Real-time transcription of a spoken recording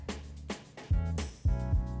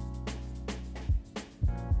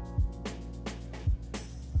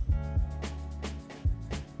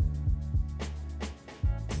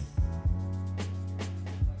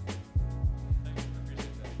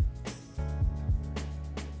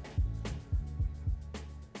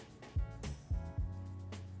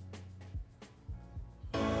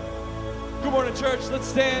Good morning, church. Let's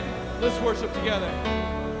stand. Let's worship together.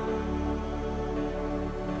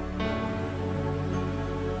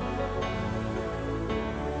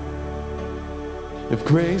 If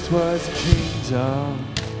grace was a kingdom,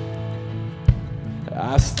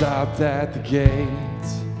 I stopped at the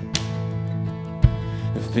gates,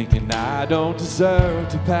 and thinking I don't deserve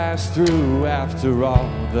to pass through after all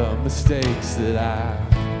the mistakes that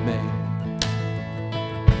I've made.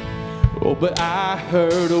 Oh, but I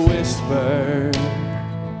heard a whisper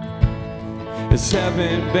as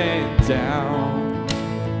heaven bent down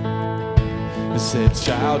and said,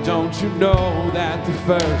 child, don't you know that the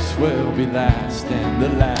first will be last and the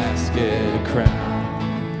last get a crown?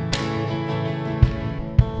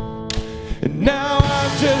 And now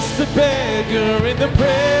I'm just a beggar in the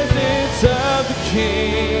presence of the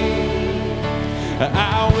King.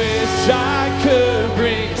 I wish I could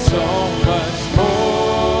bring so much more.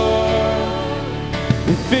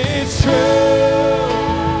 If it's true,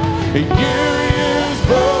 and you use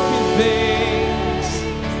broken things,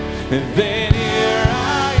 and then here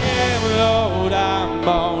I am, Lord, I'm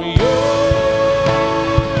all yours.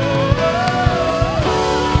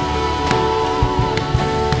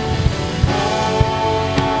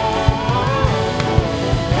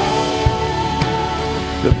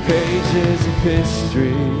 The pages of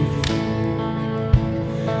history,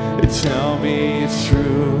 they tell me it's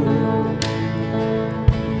true,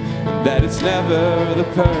 that it's never the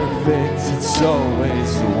perfect, it's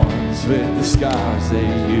always the ones with the scars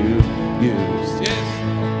that you used. Yes.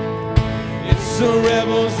 It's the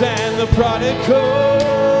rebels and the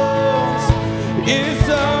prodigals, it's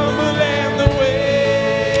the humble and the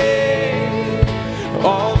way.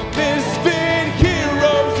 All the misfit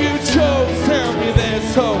heroes you chose, tell me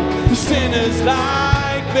there's hope for sinners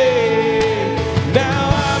like me. Now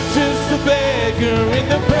I'm just a beggar in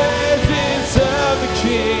the presence of the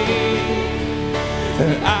King.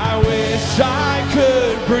 And I wish I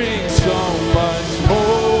could bring so much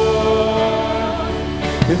more.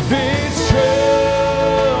 If it's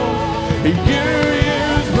true, you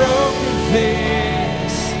use broken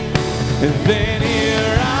things, and then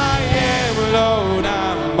here I am, Lord,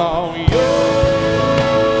 I'm all yours.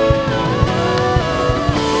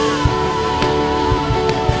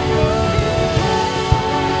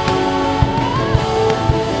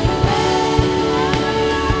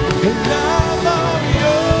 And I'm all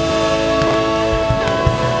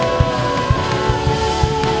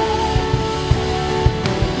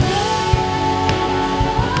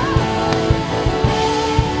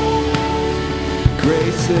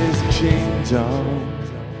Grace is a kingdom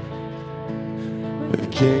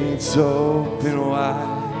with gates open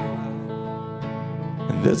wide,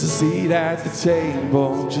 and there's a seat at the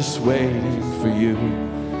table just waiting for you,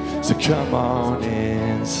 so come on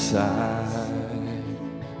inside.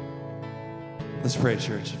 Let's pray,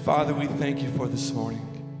 church. Father, we thank you for this morning.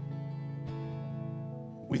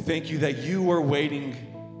 We thank you that you were waiting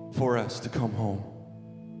for us to come home.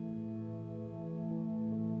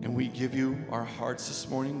 And we give you our hearts this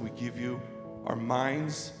morning. We give you our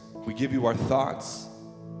minds. We give you our thoughts.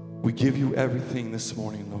 We give you everything this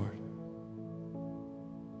morning, Lord.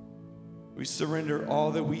 We surrender all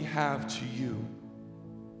that we have to you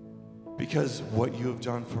because of what you have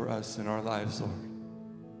done for us in our lives, Lord.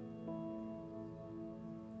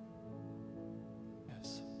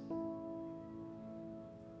 Yes.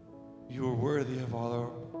 You are worthy of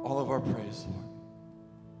all of our praise, Lord.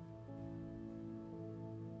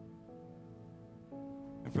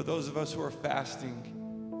 And for those of us who are fasting,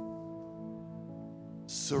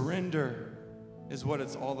 surrender is what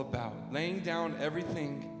it's all about. Laying down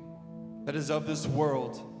everything that is of this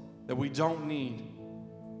world that we don't need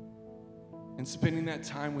and spending that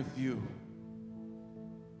time with you.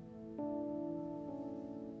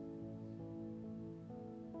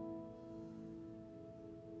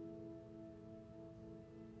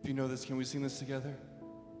 If you know this, can we sing this together?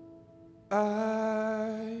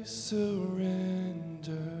 I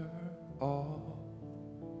surrender all.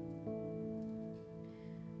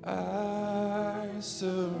 I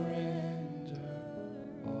surrender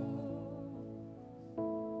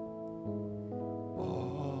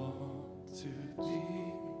all to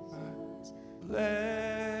thee, my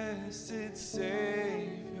blessed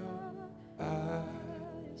Savior. I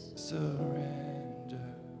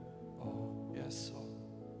surrender all. Yes, Lord.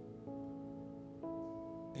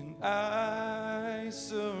 And I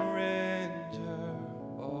surrender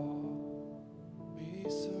all. We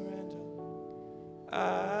surrender.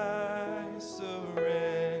 I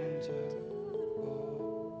surrender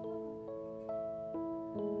all.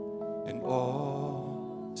 And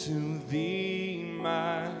all to thee,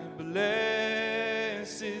 my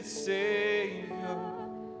blessed Savior.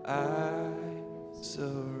 I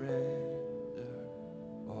surrender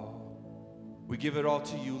all. We give it all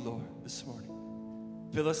to you, Lord, this morning.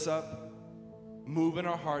 Fill us up, move in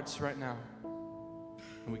our hearts right now,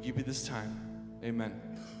 and we give you this time. Amen.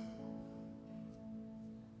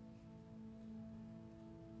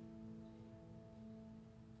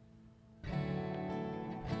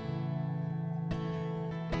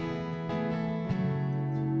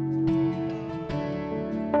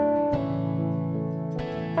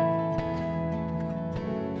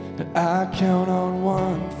 I count on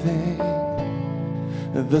one thing,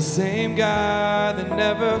 the same God that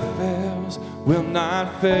never fails will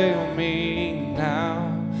not fail me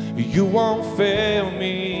now. You won't fail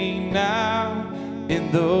me now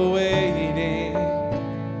in the waiting.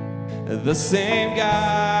 The same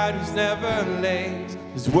God who's never late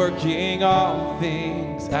is working all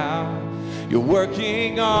things out. You're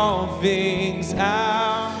working all things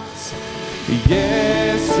out.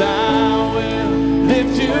 Yes, I will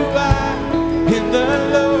lift you high in the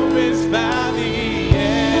lowest valley.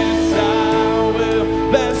 Yes, I will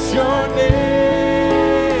bless your name.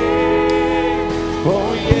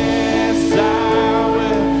 Oh yes, I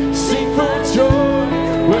will sing for joy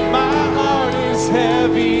when my heart is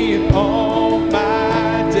heavy in all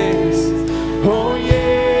my days. Oh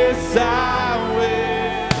yes, I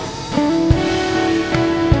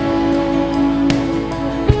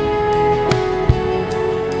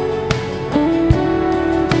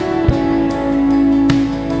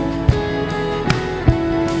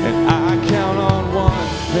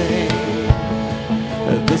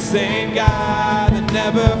same God that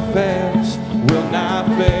never fails will not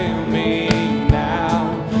fail me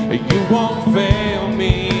now. You won't fail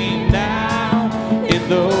me now in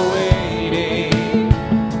the waiting.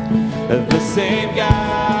 The same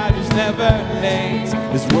God who's never late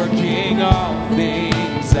is working all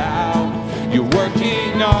things out. You're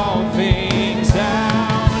working all things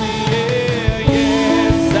out. Yeah,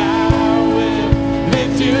 yes, I will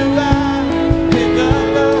lift you up in the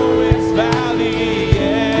lowest valley.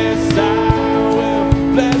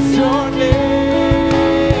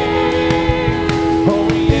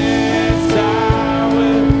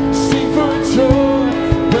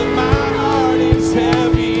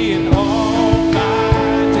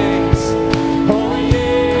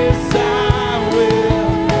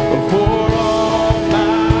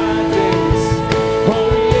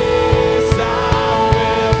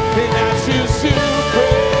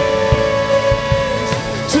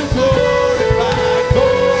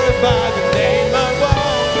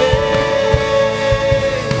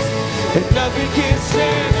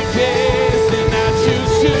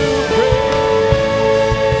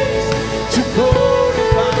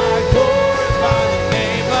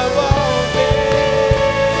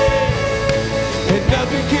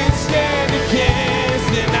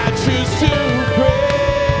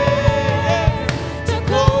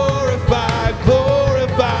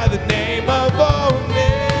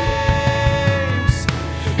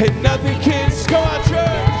 And nothing can go our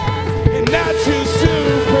church, and I choose to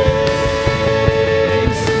praise,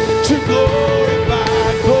 to glorify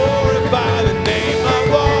the name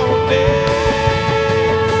of all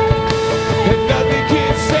names. And nothing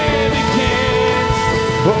can stand against.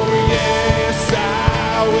 Oh yes,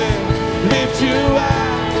 I will lift you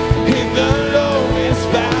high in the lowest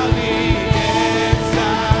valley. Yes, I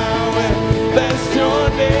will bless your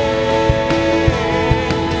name.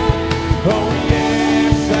 Oh yes,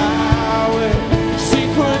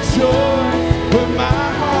 joy when my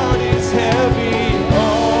heart is heavy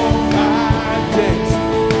all my days.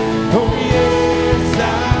 Oh yes, I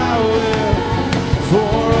will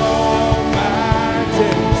for all my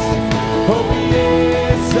days. Oh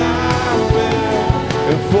yes, I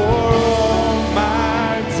will for all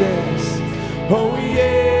my days. Oh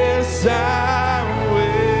yes, I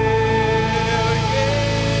will.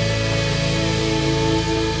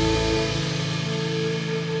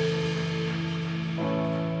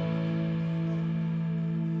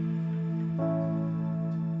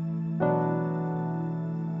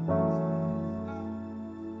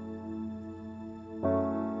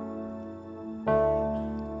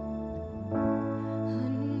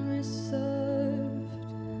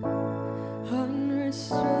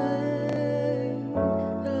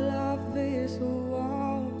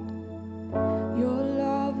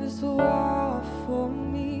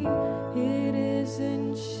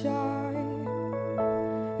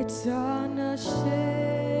 It's unashamed,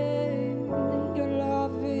 your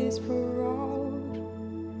love is proud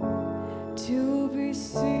to be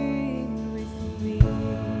seen with me.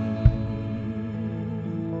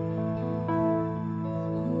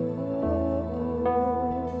 Oh,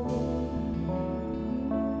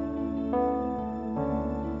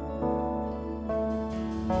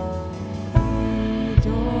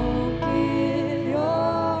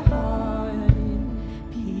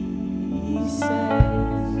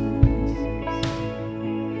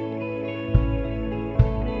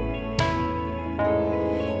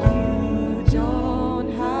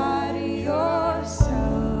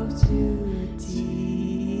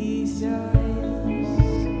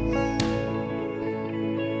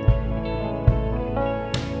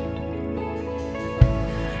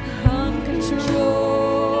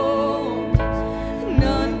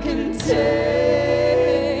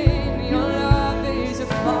 chain. Your love is a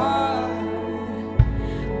fire,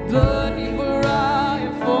 burning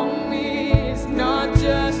bright for me. It's not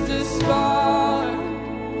just a spark,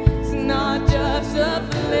 it's not just a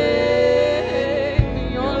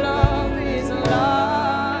flame. Your love is a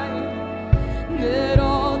light that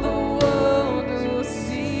all the world will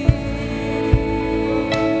see.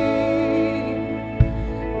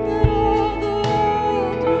 That all the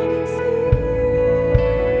world will see.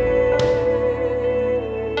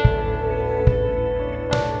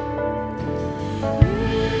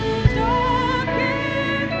 You don't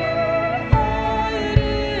give your heart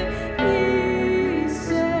in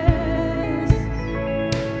pieces.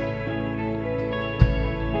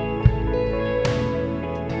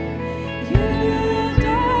 You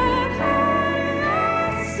don't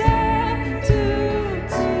hide yourself to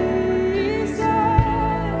Jesus.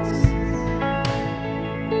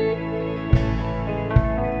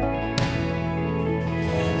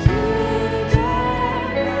 You don't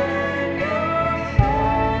hide your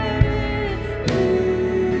heart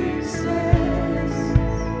in pieces.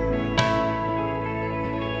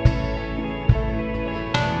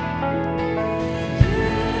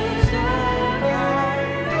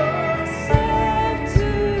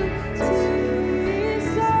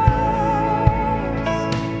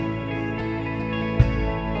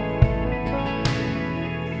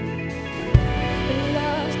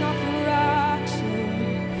 Love's not for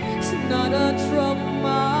action, it's not a troubled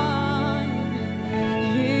mind.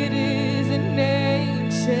 It isn't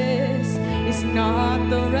anxious, it's not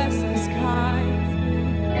the restless kind.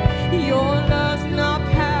 Your love's not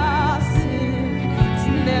passive, it's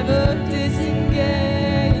never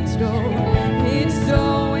disengaged. Oh, it's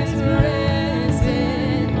always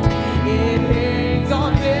present. It hangs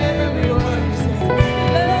on every word you say.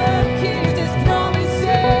 Love keeps its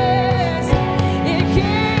promises. It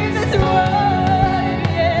keeps its word.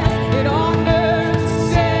 Yes, it honors the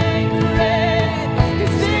sacred. It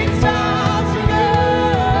sings out to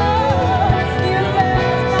love. Your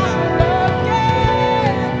love's not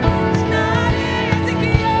broken. It's not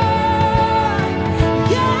insecure.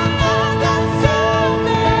 Your love's not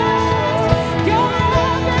selfish. Your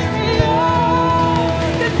love is pure.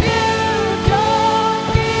 That you don't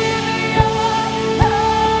give your heart in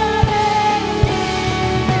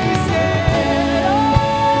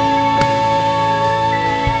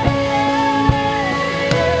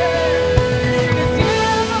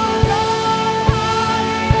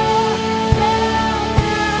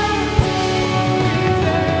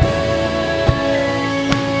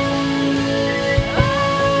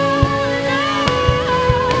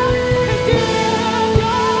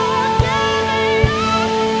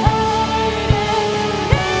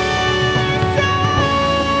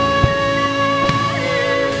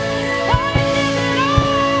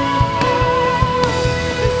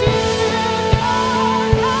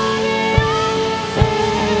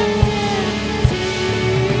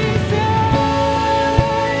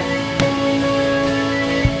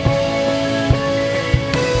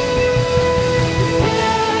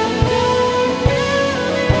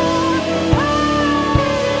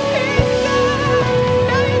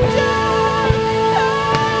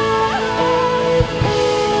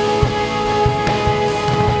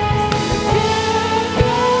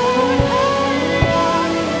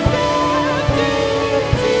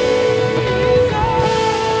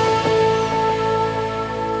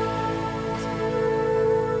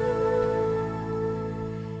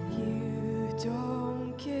You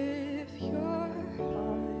don't give your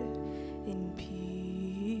heart in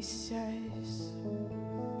pieces.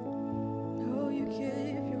 Oh, you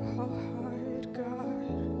give your whole heart, God.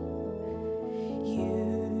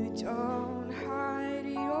 You don't hide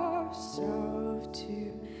yourself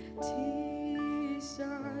to Jesus.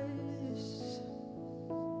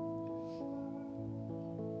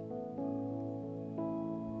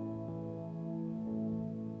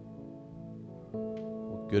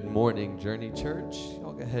 Good morning, Journey Church.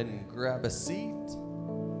 Y'all go ahead and grab a seat.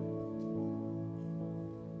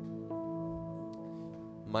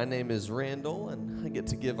 My name is Randall, and I get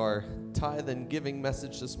to give our tithe and giving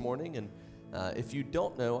message this morning. And if you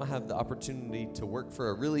don't know, I have the opportunity to work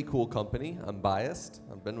for a really cool company. I'm biased.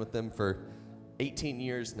 I've been with them for 18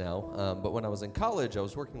 years now. But when I was in college, I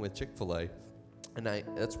was working with Chick-fil-A. And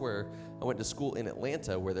that's where I went to school in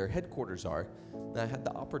Atlanta, where their headquarters are. And I had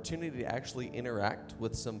the opportunity to actually interact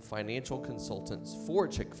with some financial consultants for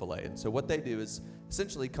Chick-fil-A. And so what they do is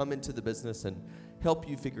essentially come into the business and help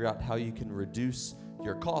you figure out how you can reduce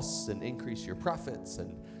your costs and increase your profits.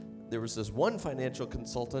 And there was this one financial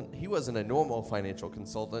consultant. He wasn't a normal financial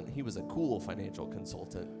consultant. He was a cool financial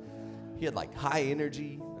consultant. He had like high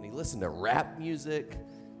energy, and he He listened to rap music.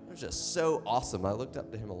 It was just so awesome. I looked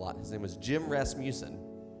up to him a lot. His name was Jim Rasmussen.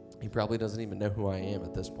 He probably doesn't even know who I am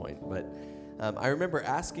at this point, but I remember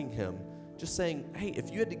asking him, just saying, hey,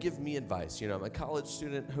 if you had to give me advice, I'm a college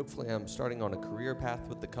student, hopefully I'm starting on a career path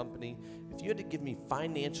with the company. If you had to give me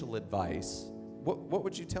financial advice, what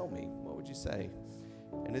would you tell me? What would you say?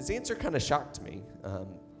 And his answer kind of shocked me.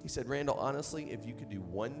 He said, Randall, honestly, if you could do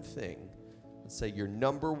one thing, let's say your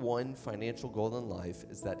number one financial goal in life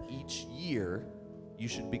is that each year you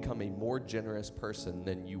should become a more generous person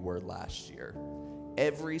than you were last year.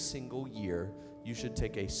 Every single year, you should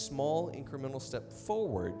take a small incremental step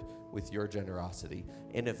forward with your generosity.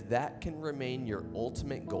 And if that can remain your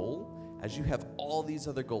ultimate goal, as you have all these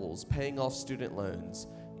other goals, paying off student loans,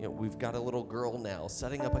 we've got a little girl now,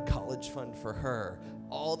 setting up a college fund for her,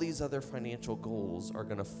 all these other financial goals are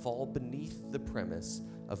going to fall beneath the premise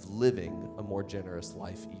of living a more generous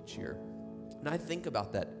life each year. And I think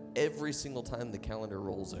about that every single time the calendar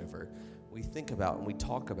rolls over. We think about and we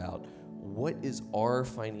talk about, what is our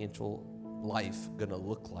financial life going to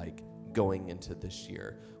look like going into this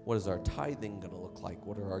year? What is our tithing going to look like?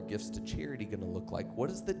 What are our gifts to charity going to look like? What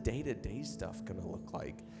is the day-to-day stuff going to look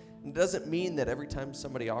like? And it doesn't mean that every time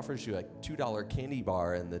somebody offers you a $2 candy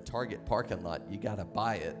bar in the Target parking lot, you got to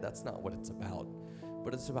buy it. That's not what it's about.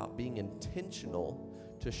 But it's about being intentional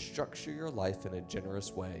to structure your life in a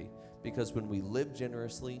generous way, because when we live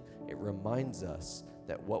generously, it reminds us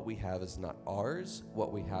that what we have is not ours.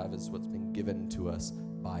 What we have is what's been given to us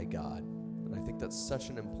by God. And I think that's such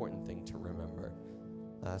an important thing to remember.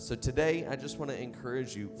 So today, I just want to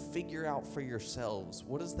encourage you, figure out for yourselves,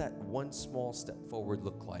 what does that one small step forward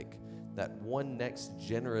look like? That one next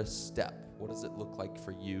generous step, what does it look like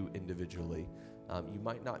for you individually? You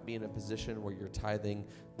might not be in a position where you're tithing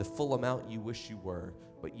the full amount you wish you were,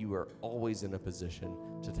 but you are always in a position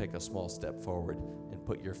to take a small step forward and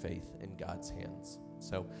put your faith in God's hands.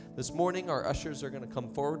 So this morning, our ushers are going to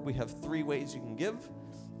come forward. We have 3 ways you can give.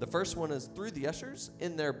 The first one is through the ushers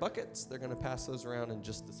in their buckets. They're going to pass those around in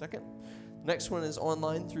just a second. Next one is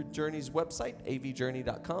online through Journey's website,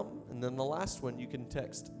 avjourney.com. And then the last one, you can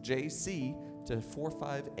text JC to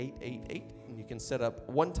 45888, and you can set up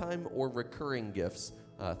one-time or recurring gifts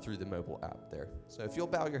through the mobile app there. So if you'll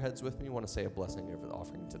bow your heads with me, I want to say a blessing over the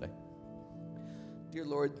offering today. Dear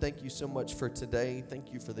Lord, thank you so much for today.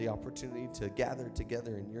 Thank you for the opportunity to gather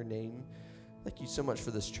together in your name. Thank you so much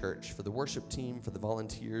for this church, for the worship team, for the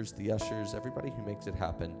volunteers, the ushers, everybody who makes it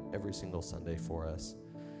happen every single Sunday for us.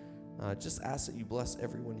 Just ask that you bless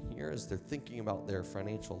everyone here as they're thinking about their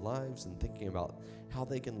financial lives and thinking about how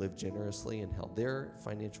they can live generously and how their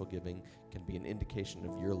financial giving can be an indication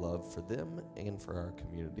of your love for them and for our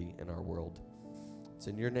community and our world. It's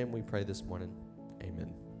in your name we pray this morning.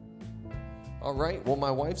 Amen. All right, well,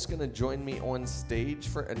 my wife's going to join me on stage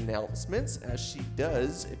for announcements. As she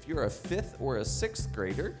does, if you're a 5th or a 6th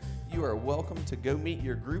grader, you are welcome to go meet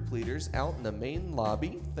your group leaders out in the main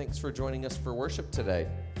lobby. Thanks for joining us for worship today.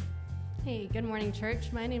 Hey, good morning,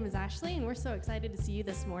 church. My name is Ashley, and we're so excited to see you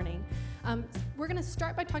this morning. We're going to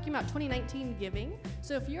start by talking about 2019 giving.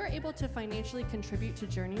 So if you're able to financially contribute to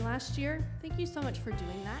Journey last year, thank you so much for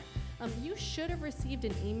doing that. You should have received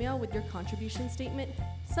an email with your contribution statement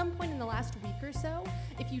some point in the last week or so.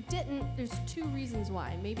 If you didn't, there's 2 reasons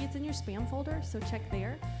why. Maybe it's in your spam folder, so check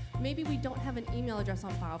there. Maybe we don't have an email address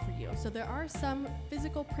on file for you. So there are some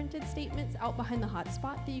physical printed statements out behind the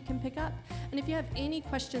hotspot that you can pick up. And if you have any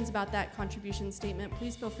questions about that contribution statement,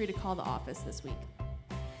 please feel free to call the office this week.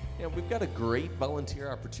 Yeah, we've got a great volunteer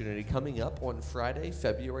opportunity coming up on Friday,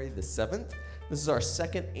 February the 7th. This is our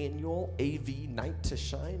 2nd annual AV Night to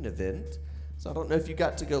Shine event. So I don't know if you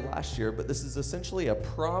got to go last year, but this is essentially a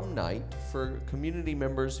prom night for community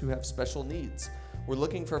members who have special needs. We're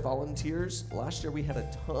looking for volunteers. Last year we had a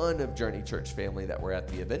ton of Journey Church family that were at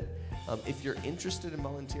the event. If you're interested in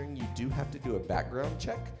volunteering, you do have to do a background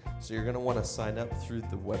check. So you're going to want to sign up through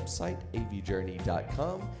the website,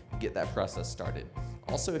 avjourney.com, and get that process started.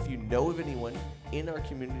 Also, if you know of anyone in our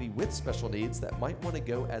community with special needs that might want to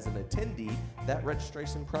go as an attendee, that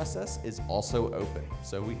registration process is also open.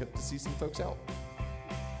 So we hope to see some folks out.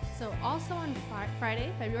 So also on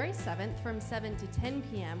Friday, February 7th from 7 to 10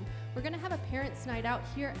 p.m., we're going to have a parents' night out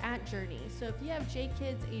here at Journey. So if you have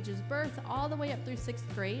J-Kids ages birth all the way up through 6th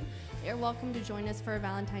grade, you're welcome to join us for a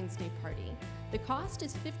Valentine's Day party. The cost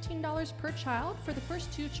is $15 per child for the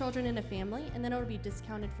first 2 children in a family, and then it'll be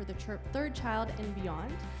discounted for the 3rd child and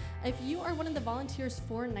beyond. If you are one of the volunteers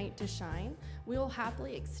for Night to Shine, we will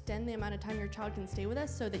happily extend the amount of time your child can stay with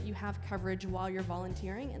us so that you have coverage while you're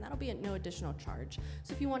volunteering, and that'll be at no additional charge.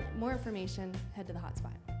 So if you want more information, head to the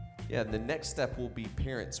hotspot. Yeah, and the next step will be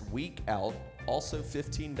Parents Week out also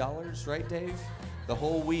 $15, right, Dave? The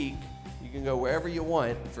whole week, you can go wherever you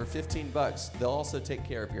want for $15. They'll also take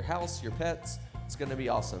care of your house, your pets. It's going to be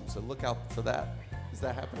awesome. So look out for that. Is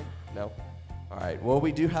that happening? No? All right. Well,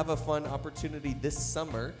 we do have a fun opportunity this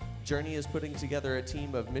summer. Journey is putting together a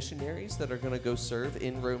team of missionaries that are going to go serve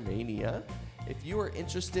in Romania. If you are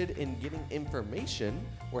interested in getting information,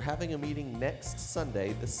 we're having a meeting next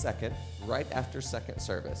Sunday, the 2nd, right after second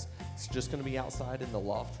service. It's just going to be outside in the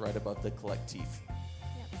loft right above the collectif.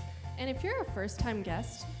 And if you're a first-time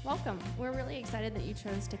guest, welcome. We're really excited that you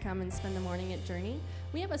chose to come and spend the morning at Journey.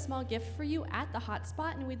 We have a small gift for you at the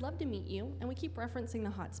hotspot, and we'd love to meet you. And we keep referencing the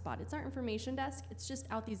hotspot. It's our information desk. It's just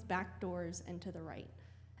out these back doors and to the right.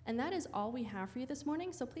 And that is all we have for you this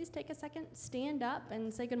morning, so please take a second, stand up,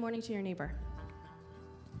 and say good morning to your neighbor.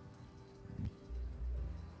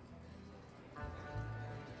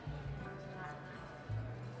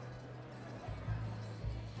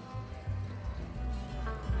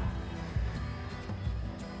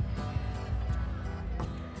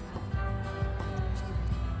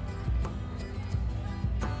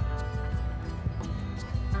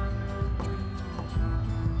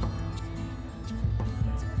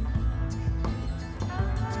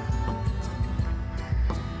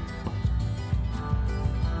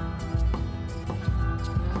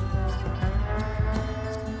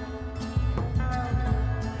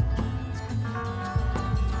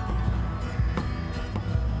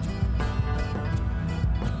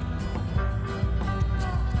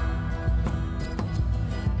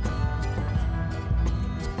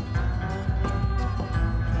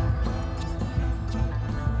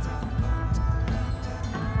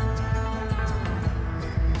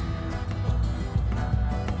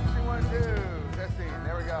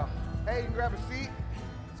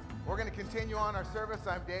 Continue on our service.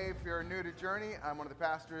 I'm Dave. If you're new to Journey, I'm one of the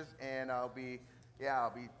pastors, and I'll be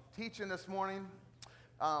teaching this morning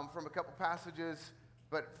from a couple passages.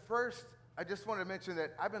 But first, I just wanted to mention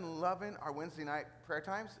that I've been loving our Wednesday night prayer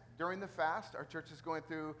times during the fast. Our church is going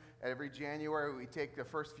through every January. We take the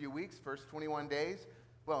first few weeks, first 21 days.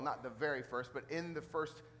 Well, not the very first, but in the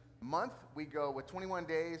first month, we go with 21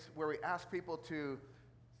 days where we ask people to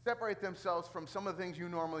separate themselves from some of the things you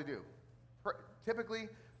normally do. Typically,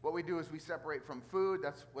 what we do is we separate from food.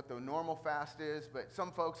 That's what the normal fast is. But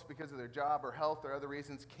some folks, because of their job or health or other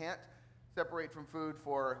reasons, can't separate from food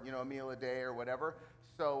for a meal a day or whatever.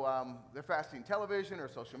 So they're fasting television or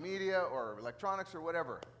social media or electronics or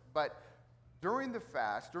whatever. But during the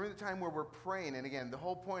fast, during the time where we're praying, and again, the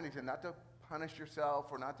whole point is not to punish yourself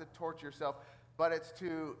or not to torture yourself, but it's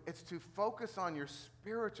to focus on your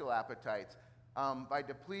spiritual appetites by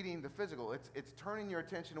depleting the physical. It's turning your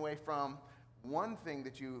attention away from one thing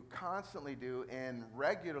that you constantly do and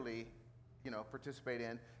regularly, participate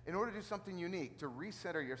in order to do something unique, to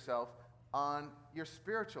recenter yourself on your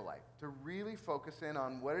spiritual life, to really focus in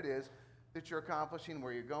on what it is that you're accomplishing,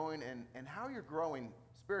 where you're going, and how you're growing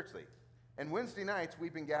spiritually. And Wednesday nights,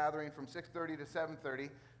 we've been gathering from 6:30 to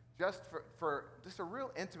 7:30 just for just a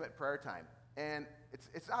real intimate prayer time. And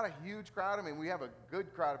it's not a huge crowd. I mean, we have a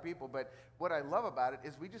good crowd of people, but what I love about it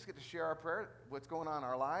is we just get to share our prayer, what's going on in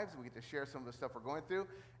our lives. We get to share some of the stuff we're going through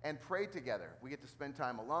and pray together. We get to spend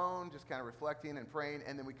time alone, just kind of reflecting and praying,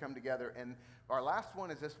 and then we come together. And our last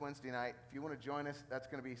one is this Wednesday night. If you want to join us, that's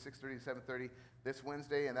going to be 6:30 to 7:30 this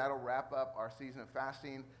Wednesday, and that'll wrap up our season of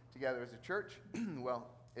fasting together as a church. Well,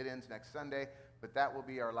 it ends next Sunday, but that will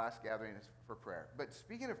be our last gathering for prayer. But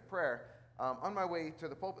speaking of prayer, on my way to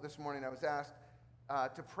the pulpit this morning, I was asked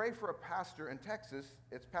to pray for a pastor in Texas.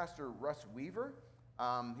 It's Pastor Russ Weaver.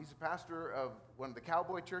 He's a pastor of one of the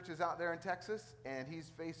cowboy churches out there in Texas, and he's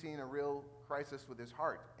facing a real crisis with his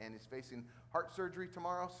heart, and he's facing heart surgery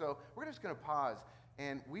tomorrow. So we're just going to pause,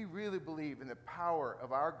 and we really believe in the power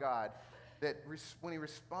of our God that when he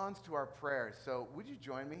responds to our prayers. So would you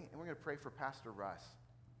join me? And we're going to pray for Pastor Russ.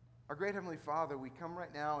 Our great Heavenly Father, we come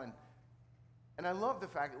right now, and I love the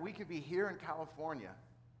fact that we could be here in California.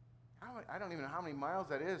 I don't even know how many miles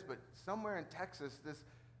that is, but somewhere in Texas,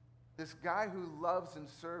 this guy who loves and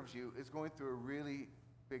serves you is going through a really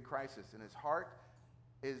big crisis, and his heart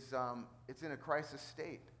is it's in a crisis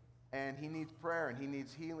state, and he needs prayer, and he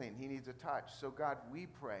needs healing, he needs a touch. So God, we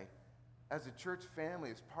pray as a church family,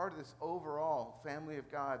 as part of this overall family of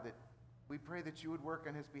God, that we pray that you would work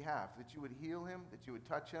on his behalf, that you would heal him, that you would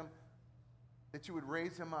touch him, that you would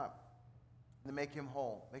raise him up, and make him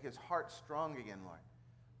whole, make his heart strong again, Lord,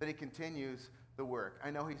 that he continues the work.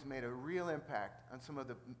 I know he's made a real impact on some of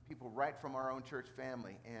the people right from our own church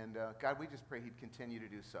family, and God, we just pray he'd continue to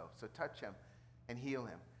do so. So touch him and heal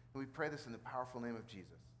him. And we pray this in the powerful name of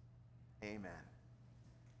Jesus. Amen.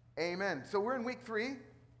 Amen. So we're in week 3.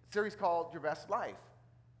 series called Your Best Life.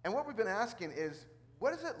 And what we've been asking is,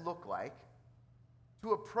 what does it look like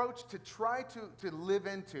to approach, to try to live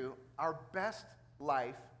into our best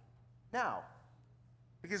life now?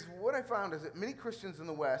 Because what I found is that many Christians in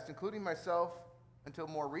the West, including myself until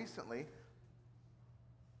more recently,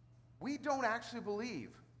 we don't actually believe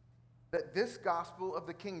that this gospel of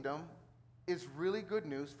the kingdom is really good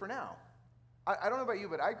news for now. I don't know about you,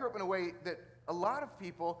 but I grew up in a way that a lot of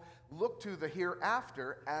people look to the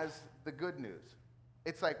hereafter as the good news.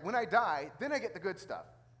 It's like, when I die, then I get the good stuff.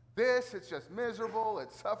 This, it's just miserable,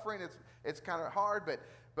 it's suffering, it's kind of hard,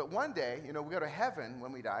 but one day, we go to heaven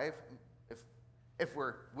when we die, if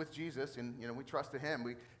we're with Jesus and, we trust in him,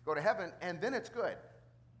 we go to heaven, and then it's good.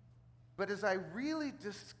 But as I really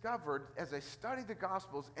discovered, as I studied the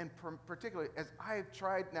Gospels, and particularly as I have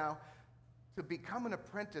tried now to become an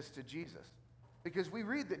apprentice to Jesus, because we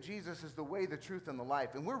read that Jesus is the way, the truth, and the life,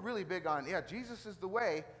 and we're really big on, Jesus is the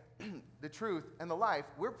way, the truth, and the life.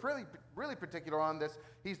 We're really particular on this,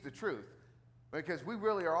 he's the truth, because we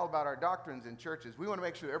really are all about our doctrines in churches. We want to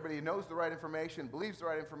make sure everybody knows the right information, believes the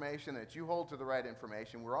right information, that you hold to the right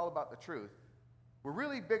information. We're all about the truth. We're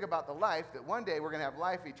really big about the life, that one day we're going to have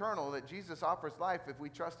life eternal, that Jesus offers life. If we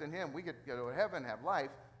trust in him, we get to go to heaven, have life.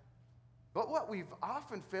 But what we've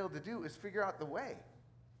often failed to do is figure out the way.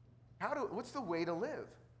 What's the way to live?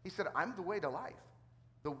 He said, I'm the way to life.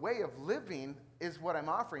 The way of living is what I'm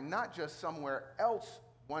offering, not just somewhere else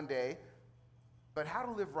one day, but how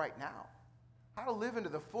to live right now. How to live into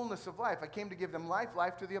the fullness of life. I came to give them life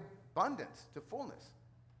to the abundance, to fullness,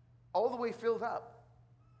 all the way filled up.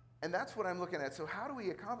 And that's what I'm looking at. So how do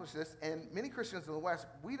we accomplish this? And many Christians in the West,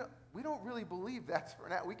 we don't really believe that's for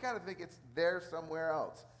now. We kind of think it's there somewhere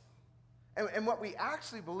else. And what we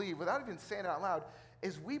actually believe, without even saying it out loud,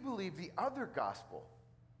 is we believe the other gospel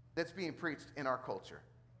that's being preached in our culture.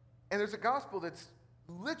 And there's a gospel that's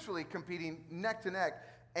literally competing neck to neck,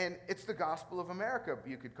 and it's the gospel of America,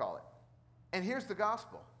 you could call it. And here's the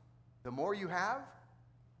gospel. The more you have,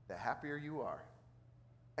 the happier you are.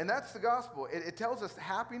 And that's the gospel. It tells us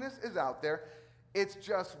happiness is out there. It's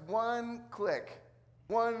just one click,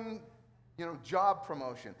 one job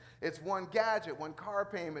promotion. It's one gadget, one car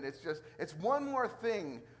payment. It's one more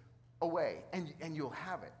thing away, and you'll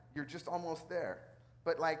have it. You're just almost there.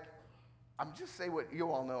 But I'm just saying what you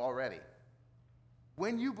all know already.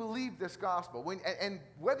 When you believe this gospel, and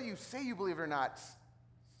whether you say you believe it or not,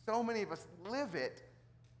 so many of us live it,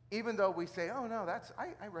 even though we say, oh no,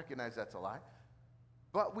 I recognize that's a lie.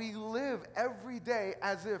 But we live every day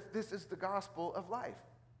as if this is the gospel of life.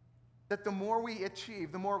 That the more we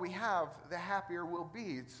achieve, the more we have, the happier we'll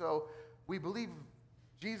be. So we believe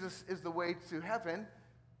Jesus is the way to heaven,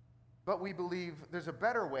 but we believe there's a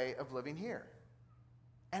better way of living here.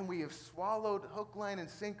 And we have swallowed hook, line, and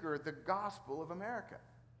sinker the gospel of America.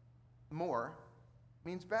 More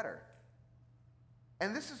means better.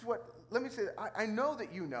 And this is what, let me say, I know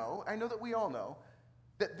that you know, I know that we all know,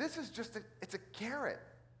 that this is just it's a carrot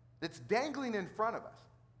that's dangling in front of us.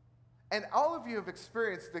 And all of you have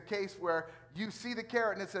experienced the case where you see the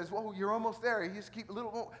carrot and it says, well, you're almost there. You just keep a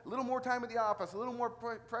little more time at the office, a little more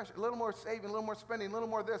pressure, a little more saving, a little more spending, a little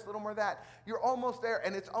more this, a little more that. You're almost there,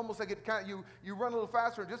 and it's almost like you run a little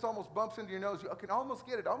faster and it just almost bumps into your nose. You can almost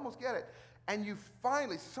get it. And you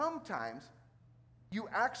finally, sometimes, you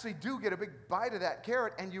actually do get a big bite of that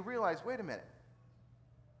carrot and you realize, wait a minute.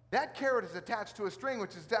 That carrot is attached to a string,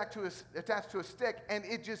 which is attached to a stick, and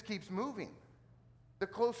it just keeps moving.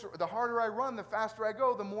 The harder I run, the faster I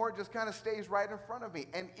go, the more it just kind of stays right in front of me.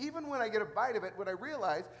 And even when I get a bite of it, what I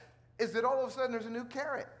realize is that all of a sudden there's a new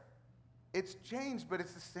carrot. It's changed, but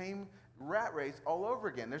it's the same rat race all over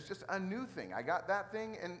again. There's just a new thing. I got that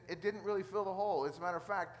thing, and it didn't really fill the hole. As a matter of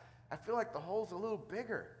fact, I feel like the hole's a little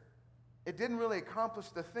bigger. It didn't really accomplish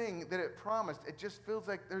the thing that it promised. It just feels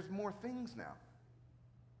like there's more things now.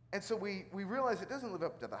 And so we realize it doesn't live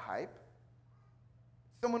up to the hype.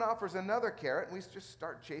 Someone offers another carrot, and we just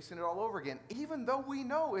start chasing it all over again, even though we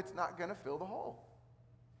know it's not going to fill the hole.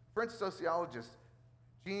 French sociologist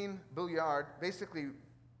Jean Bouillard basically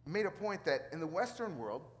made a point that in the Western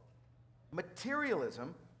world,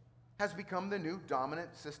 materialism has become the new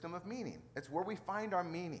dominant system of meaning. It's where we find our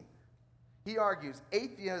meaning. He argues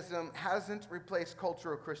atheism hasn't replaced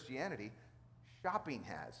cultural Christianity. Shopping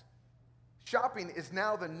has. Shopping is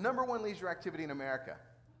now the number one leisure activity in America.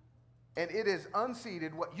 And it has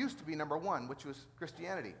unseated what used to be number one, which was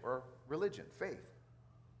Christianity or religion, faith.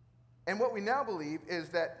 And what we now believe is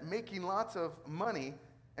that making lots of money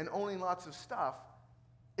and owning lots of stuff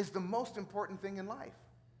is the most important thing in life.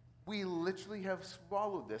 We literally have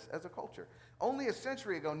swallowed this as a culture. Only a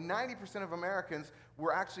century ago, 90% of Americans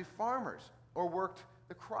were actually farmers or worked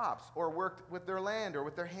the crops or worked with their land or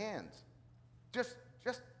with their hands. Just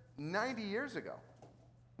 90 years ago.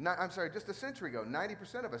 Just a century ago,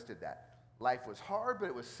 90% of us did that. Life was hard, but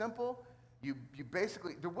it was simple. You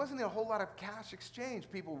basically, there wasn't a whole lot of cash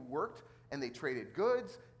exchange. People worked and they traded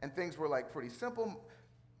goods, and things were like pretty simple.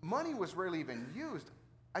 Money was rarely even used.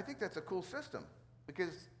 I think that's a cool system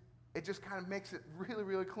because it just kind of makes it really,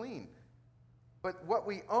 really clean. But what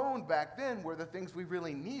we owned back then were the things we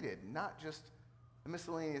really needed, not just the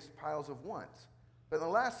miscellaneous piles of wants. But in the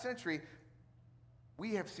last century,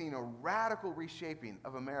 we have seen a radical reshaping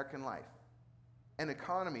of American life. An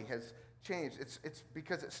economy has changed. It's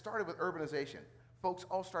because it started with urbanization. Folks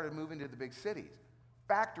all started moving to the big cities.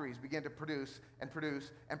 Factories began to produce and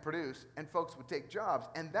produce and produce, and folks would take jobs.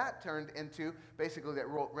 And that turned into, basically, that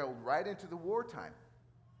rolled right into the wartime.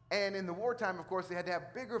 And in the wartime, of course, they had to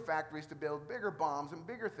have bigger factories to build bigger bombs and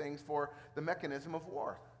bigger things for the mechanism of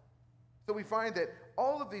war. So we find that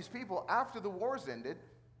all of these people, after the wars ended,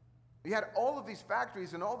 we had all of these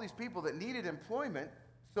factories and all these people that needed employment,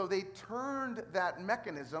 so they turned that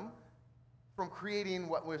mechanism from creating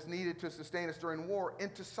what was needed to sustain us during war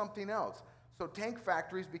into something else. So tank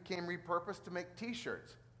factories became repurposed to make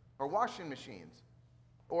T-shirts or washing machines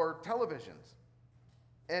or televisions.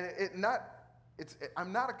 And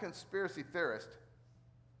I'm not a conspiracy theorist,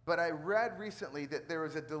 but I read recently that there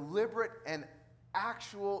was a deliberate and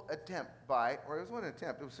actual attempt or it wasn't an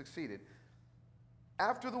attempt, it was succeeded.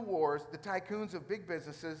 After the wars, the tycoons of big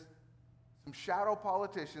businesses, some shadow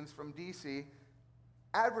politicians from D.C.,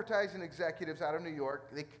 advertising executives out of New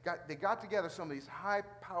York, they got together some of these high,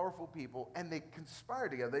 powerful people, and they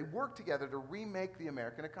conspired together. They worked together to remake the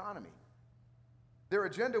American economy. Their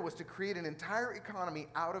agenda was to create an entire economy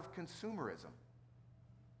out of consumerism.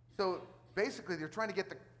 So basically, they're trying to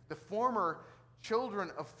get the former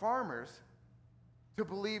children of farmers to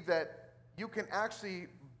believe that you can actually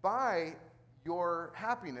buy your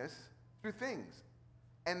happiness through things.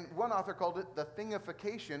 And one author called it the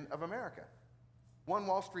thingification of America. One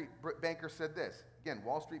Wall Street banker said this, again,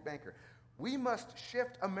 Wall Street banker, we must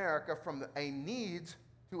shift America from a needs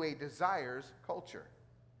to a desires culture.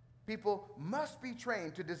 People must be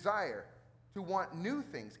trained to desire, to want new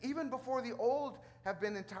things, even before the old have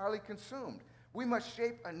been entirely consumed. We must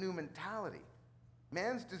shape a new mentality.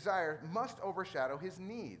 Man's desire must overshadow his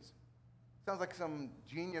needs. Sounds like some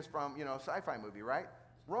genius from, a sci-fi movie, right?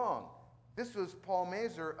 Wrong. This was Paul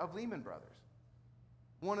Mazur of Lehman Brothers,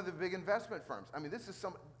 one of the big investment firms. I mean, this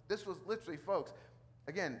was literally, folks,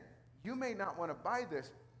 again, you may not want to buy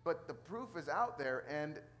this, but the proof is out there,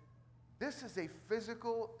 and this is a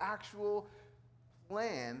physical, actual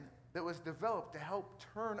plan that was developed to help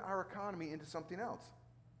turn our economy into something else.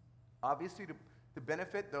 Obviously, to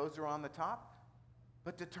benefit those who are on the top,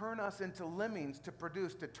 but to turn us into lemmings to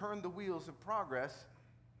produce, to turn the wheels of progress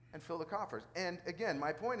and fill the coffers. And again,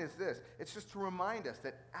 my point is this. It's just to remind us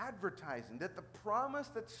that advertising, that the promise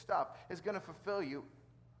that stuff is going to fulfill you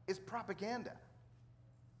is propaganda.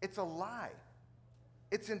 It's a lie.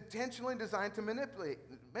 It's intentionally designed to manipulate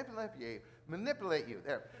you.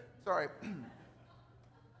 There, sorry.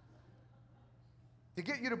 To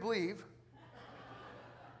get you to believe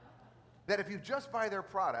that if you just buy their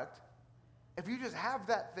product, if you just have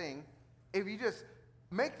that thing, if you just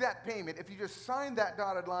make that payment, if you just sign that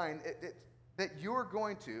dotted line, that you're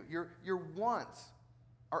going to, your wants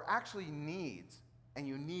are actually needs, and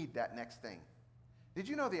you need that next thing. Did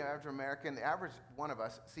you know the average American, the average one of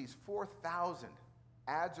us, sees 4,000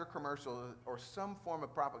 ads or commercials or some form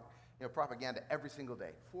of propaganda every single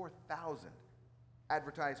day? 4,000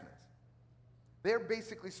 advertisements. They're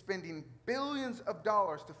basically spending billions of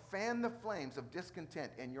dollars to fan the flames of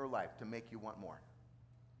discontent in your life to make you want more.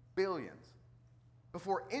 Billions.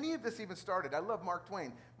 Before any of this even started, I love Mark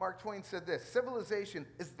Twain. Mark Twain said this, civilization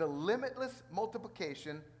is the limitless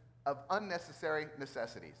multiplication of unnecessary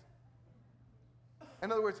necessities.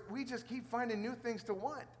 In other words, we just keep finding new things to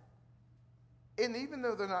want. And even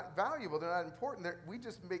though they're not valuable, they're not important, we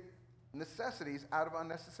just make necessities out of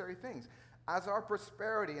unnecessary things. As our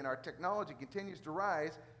prosperity and our technology continues to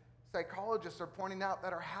rise, psychologists are pointing out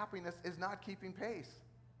that our happiness is not keeping pace.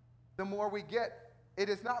 The more we get, it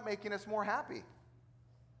is not making us more happy.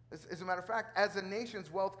 As a matter of fact, as a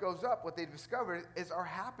nation's wealth goes up, what they've discovered is our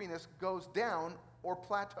happiness goes down or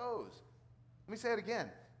plateaus. Let me say it again.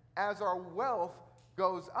 As our wealth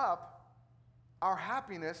goes up, our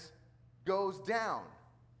happiness goes down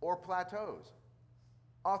or plateaus.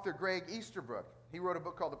 Author Greg Easterbrook, he wrote a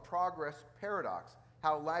book called The Progress Paradox,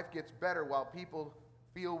 How Life Gets Better While People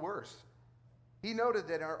Feel Worse. He noted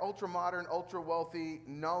that in our ultra-modern, ultra-wealthy,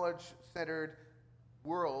 knowledge-centered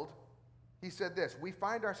world, he said this, we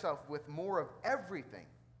find ourselves with more of everything,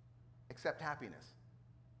 except happiness.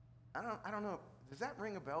 I don't know. Does that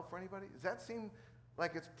ring a bell for anybody? Does that seem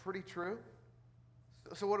like it's pretty true?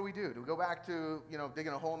 So what do we do? Do we go back to,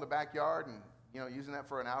 digging a hole in the backyard and, using that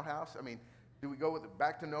for an outhouse? I mean, do we go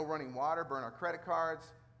back to no running water, burn our credit cards?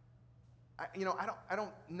 I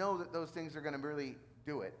don't know that those things are going to really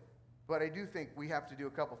do it, but I do think we have to do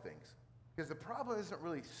a couple things. Because the problem isn't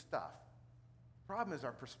really stuff. The problem is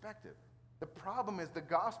our perspective. The problem is the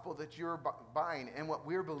gospel that you're buying and what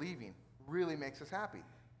we're believing really makes us happy.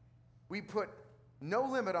 We put no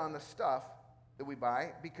limit on the stuff that we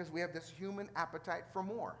buy because we have this human appetite for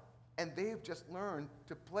more. And they've just learned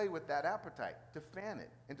to play with that appetite, to fan it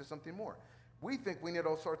into something more. We think we need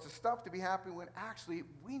all sorts of stuff to be happy when actually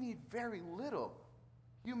we need very little.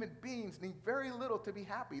 Human beings need very little to be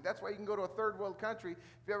happy. That's why you can go to a third world country. If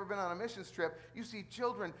you've ever been on a missions trip, you see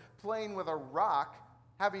children playing with a rock,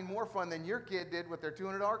 having more fun than your kid did with their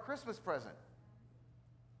 $200 Christmas present.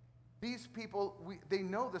 These people, they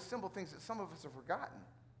know the simple things that some of us have forgotten.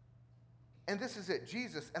 And this is it.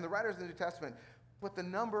 Jesus and the writers of the New Testament put the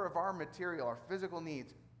number of our material, our physical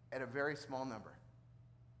needs, at a very small number.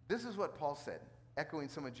 This is what Paul said, echoing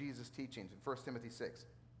some of Jesus' teachings in 1 Timothy 6.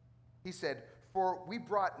 He said, "For we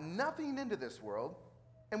brought nothing into this world,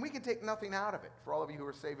 and we can take nothing out of it." For all of you who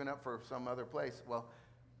are saving up for some other place, well,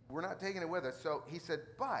 we're not taking it with us. So he said,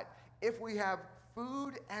 "But if we have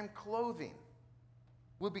food and clothing,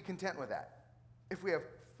 we'll be content with that." If we have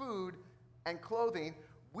food and clothing,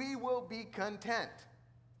 we will be content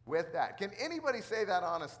with that. Can anybody say that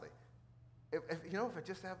honestly? If I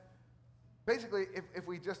just have, basically,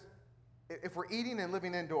 if we're eating and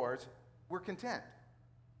living indoors, we're content.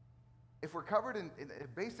 If we're covered in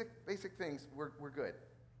basic things, we're good.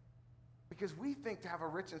 Because we think to have a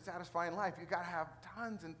rich and satisfying life, you got to have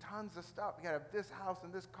tons and tons of stuff. You got to have this house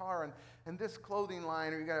and this car and this clothing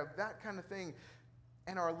line, or you got to have that kind of thing.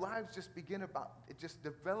 And our lives just it just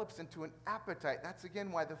develops into an appetite. That's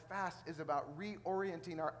again why the fast is about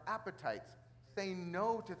reorienting our appetites, saying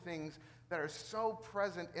no to things that are so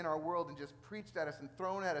present in our world and just preached at us and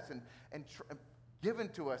thrown at us and given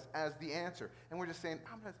to us as the answer. And we're just saying,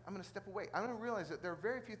 I'm going to step away. I'm going to realize that there are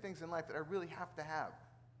very few things in life that I really have to have.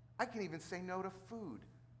 I can even say no to food.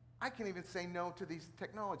 I can even say no to these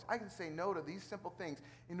technologies. I can say no to these simple things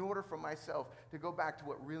in order for myself to go back to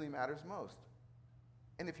what really matters most.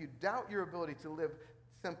 And if you doubt your ability to live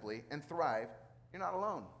simply and thrive, you're not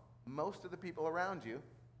alone. Most of the people around you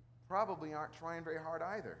probably aren't trying very hard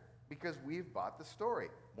either, because we've bought the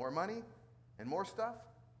story. More money and more stuff,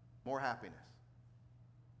 more happiness.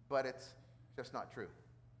 But it's just not true.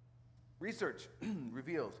 Research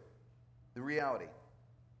reveals the reality.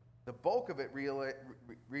 The bulk of it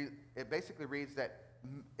basically reads that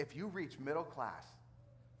if you reach middle class,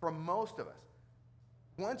 for most of us,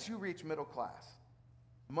 once you reach middle class,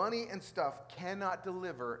 money and stuff cannot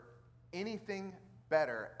deliver anything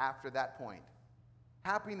better after that point.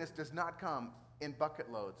 Happiness does not come in bucket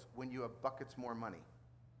loads when you have buckets more money.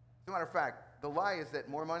 As a matter of fact, the lie is that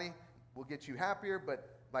more money will get you happier,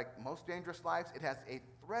 but like most dangerous lives, it has a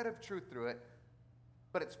thread of truth through it,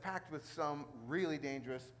 but it's packed with some really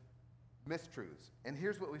dangerous mistruths. And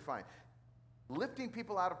here's what we find. Lifting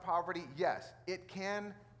people out of poverty, yes, it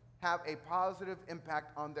can have a positive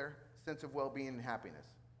impact on their sense of well-being and happiness,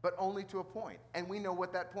 but only to a point. And we know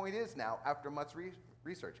what that point is now after much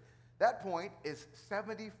research. That point is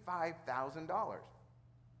 $75,000.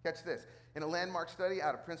 Catch this. In a landmark study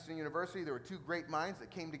out of Princeton University, there were two great minds that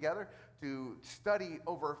came together to study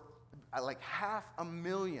over like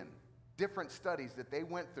 500,000 different studies that they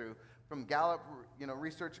went through from Gallup,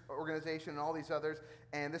 research organization and all these others.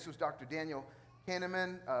 And this was Dr. Daniel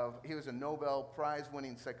Kahneman. He was a Nobel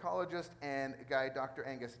Prize-winning psychologist, and a guy, Dr.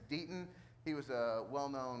 Angus Deaton. He was a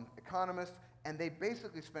well-known economist. And they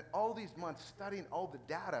basically spent all these months studying all the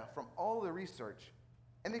data from all the research.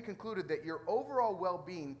 And they concluded that your overall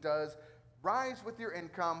well-being does rise with your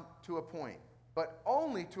income to a point, but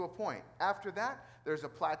only to a point. After that, there's a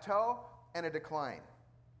plateau and a decline.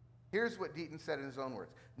 Here's what Deaton said in his own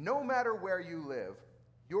words. No matter where you live,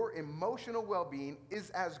 your emotional well-being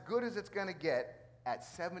is as good as it's going to get at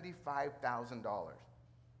 $75,000.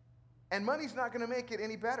 And money's not going to make it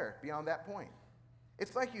any better beyond that point.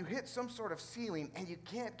 It's like you hit some sort of ceiling and you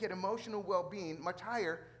can't get emotional well-being much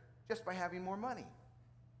higher just by having more money.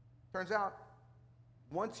 Turns out,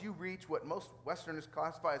 once you reach what most Westerners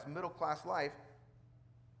classify as middle-class life,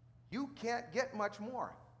 you can't get much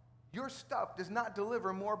more. Your stuff does not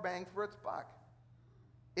deliver more bang for its buck.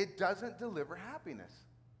 It doesn't deliver happiness.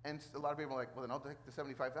 And a lot of people are like, well, then I'll take the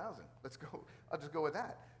 $75,000. Let's go. I'll just go with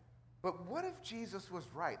that. But what if Jesus was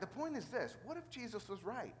right? The point is this. What if Jesus was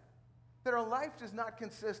right? that our life does not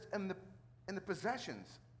consist in the possessions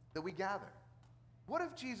that we gather? What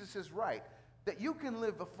if Jesus is right, that you can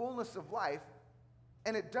live the fullness of life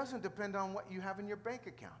and it doesn't depend on what you have in your bank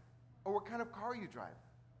account, or what kind of car you drive,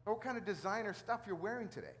 or what kind of designer stuff you're wearing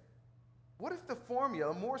today? What if the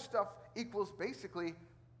formula, more stuff equals basically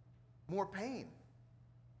more pain,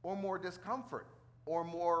 or more discomfort, or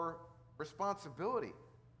more responsibility?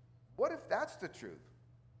 What if that's the truth?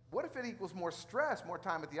 What if it equals more stress, more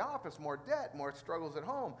time at the office, more debt, more struggles at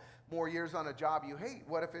home, more years on a job you hate?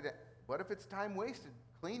 What if it's time wasted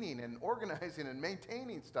cleaning and organizing and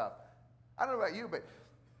maintaining stuff? I don't know about you, but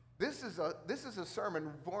this is a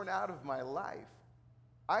sermon born out of my life.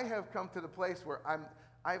 I have come to the place where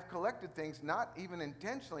I've collected things, not even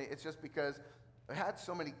intentionally. It's just because I had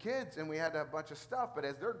so many kids and we had to have a bunch of stuff. But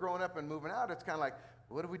as they're growing up and moving out, it's kind of like,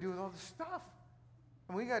 what do we do with all this stuff?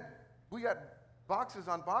 And we got boxes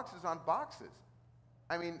on boxes on boxes.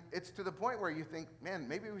 I mean, it's to the point where you think, man,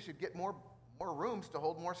 maybe we should get more rooms to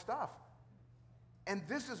hold more stuff. And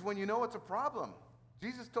this is when you know it's a problem.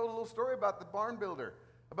 Jesus told a little story about the barn builder,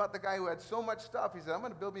 about the guy who had so much stuff. He said, I'm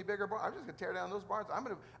going to build me bigger barns. I'm just going to tear down those barns. I'm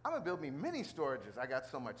going to build me mini storages. I got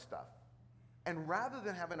so much stuff. And rather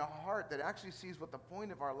than having a heart that actually sees what the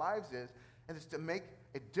point of our lives is, and it's to make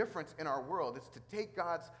a difference in our world, it's to take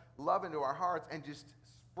God's love into our hearts and just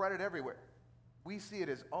spread it everywhere. We see it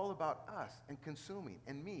as all about us and consuming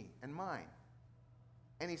and me and mine.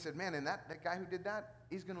 And he said, man, and that guy who did that,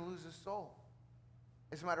 he's going to lose his soul.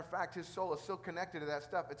 As a matter of fact, his soul is so connected to that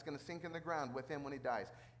stuff, it's going to sink in the ground with him when he dies.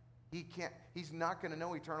 He's not going to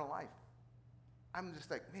know eternal life. I'm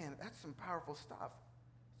just like, man, that's some powerful stuff.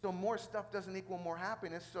 So more stuff doesn't equal more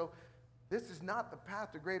happiness. So this is not the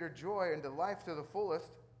path to greater joy and to life to the fullest.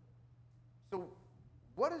 So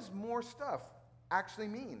what does more stuff actually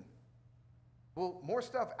mean? Well, more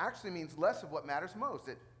stuff actually means less of what matters most.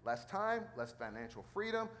 Less time, less financial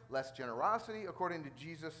freedom, less generosity, according to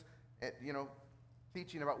Jesus,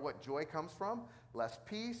 teaching about what joy comes from. Less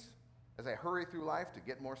peace as I hurry through life to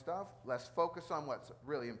get more stuff. Less focus on what's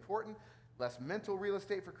really important. Less mental real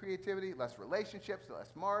estate for creativity. Less relationships, less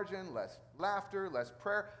margin, less laughter, less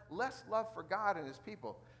prayer. Less love for God and his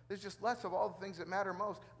people. There's just less of all the things that matter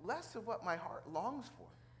most. Less of what my heart longs for.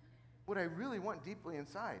 What I really want deeply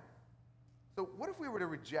inside. So what if we were to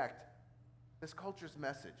reject this culture's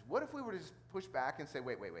message? What if we were to just push back and say,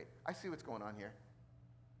 wait, I see what's going on here.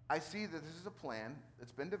 I see that this is a plan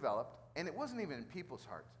that's been developed, and it wasn't even in people's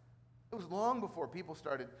hearts. It was long before people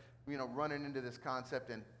started, running into this concept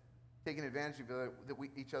and taking advantage of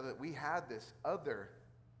each other, that we had this other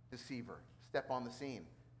deceiver step on the scene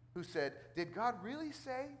who said, did God really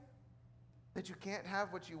say that you can't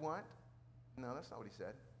have what you want? No, that's not what he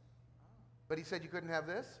said. But he said you couldn't have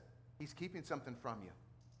this? He's keeping something from you.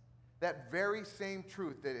 That very same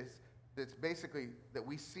truth that's basically that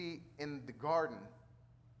we see in the garden,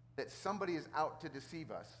 that somebody is out to deceive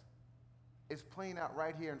us, is playing out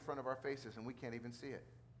right here in front of our faces, and we can't even see it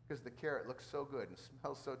because the carrot looks so good and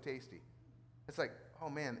smells so tasty. It's like, oh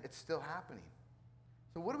man, it's still happening.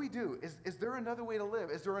 So what do we do? Is there another way to live?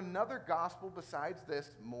 Is there another gospel besides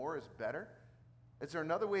this, more is better? Is there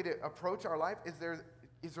another way to approach our life? Is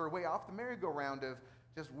there a way off the merry-go-round of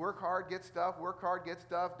just work hard, get stuff,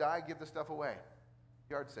 die, give the stuff away?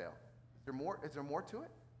 Yard sale. Is there more to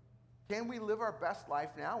it? Can we live our best life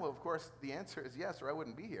now? Well, of course, the answer is yes, or I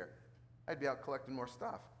wouldn't be here. I'd be out collecting more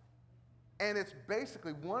stuff. And it's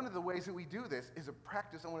basically one of the ways that we do this is a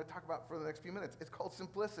practice I want to talk about for the next few minutes. It's called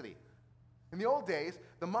simplicity. In the old days,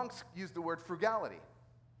 the monks used the word frugality.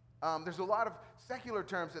 There's a lot of secular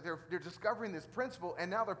terms that they're discovering this principle,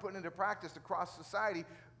 and now they're putting into practice across society,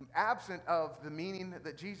 absent of the meaning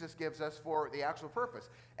that Jesus gives us for the actual purpose.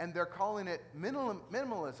 And they're calling it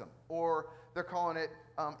minimalism, or they're calling it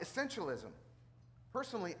essentialism.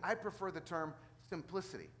 Personally, I prefer the term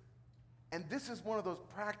simplicity. And this is one of those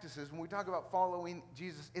practices when we talk about following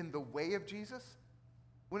Jesus in the way of Jesus.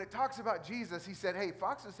 When it talks about Jesus, he said, hey,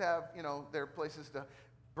 foxes have, their places to,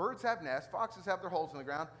 birds have nests, foxes have their holes in the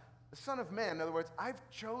ground. The Son of Man, in other words, I've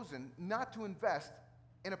chosen not to invest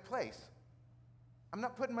in a place. I'm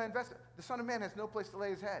not putting my investment. The Son of Man has no place to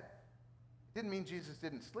lay his head. It didn't mean Jesus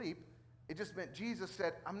didn't sleep. It just meant Jesus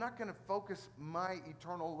said, I'm not going to focus my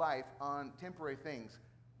eternal life on temporary things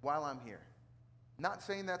while I'm here. Not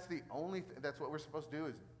saying that's the only that's what we're supposed to do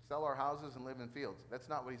is sell our houses and live in fields. That's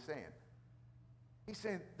not what he's saying. He's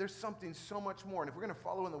saying there's something so much more. And if we're going to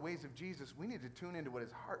follow in the ways of Jesus, we need to tune into what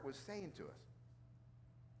his heart was saying to us.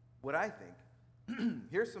 What I think,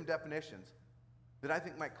 here's some definitions that I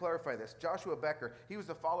think might clarify this. Joshua Becker, he was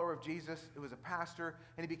a follower of Jesus, he was a pastor,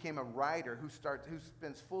 and he became a writer who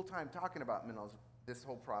spends full time talking about this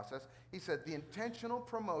whole process. He said, the intentional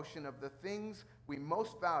promotion of the things we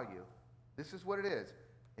most value, this is what it is,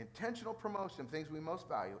 intentional promotion of things we most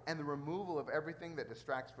value, and the removal of everything that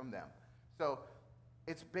distracts from them. So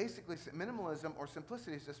it's basically, minimalism or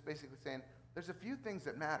simplicity is just basically saying, there's a few things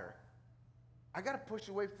that matter. I got to push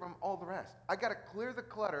away from all the rest. I got to clear the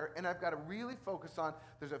clutter, and I've got to really focus on,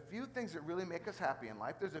 there's a few things that really make us happy in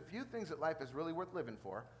life. There's a few things that life is really worth living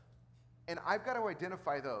for. And I've got to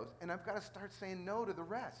identify those, and I've got to start saying no to the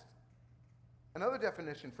rest. Another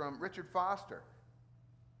definition from Richard Foster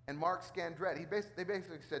and Mark Scandrett, they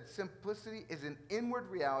basically said, simplicity is an inward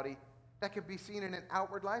reality that can be seen in an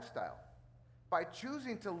outward lifestyle. By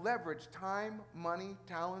choosing to leverage time, money,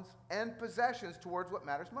 talents, and possessions towards what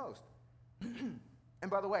matters most. And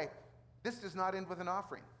by the way, this does not end with an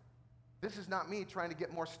offering. This is not me trying to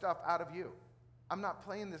get more stuff out of you. I'm not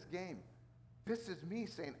playing this game. This is me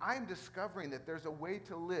saying, I'm discovering that there's a way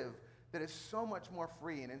to live that is so much more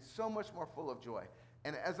free and so much more full of joy.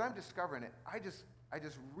 And as I'm discovering it, I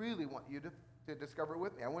just really want you to discover it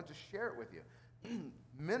with me. I want to share it with you.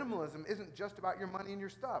 Minimalism isn't just about your money and your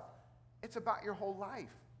stuff. It's about your whole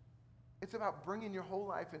life. It's about bringing your whole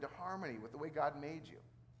life into harmony with the way God made you.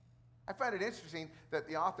 I find it interesting that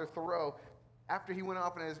the author Thoreau, after he went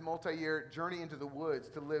off on his multi-year journey into the woods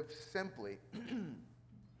to live simply,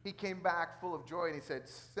 he came back full of joy and he said,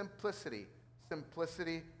 simplicity,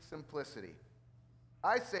 simplicity, simplicity.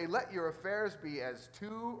 I say, let your affairs be as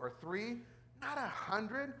 2 or 3, not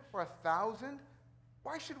 100 or 1,000.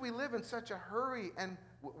 Why should we live in such a hurry, and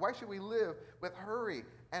why should we live with hurry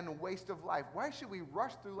and waste of life? Why should we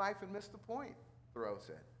rush through life and miss the point? Thoreau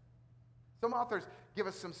said. Some authors give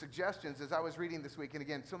us some suggestions as I was reading this week. And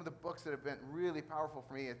again, some of the books that have been really powerful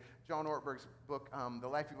for me is John Ortberg's book, The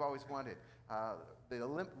Life You've Always Wanted,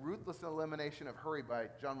 The Ruthless Elimination of Hurry by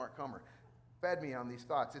John Mark Comer, fed me on these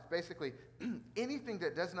thoughts. It's basically anything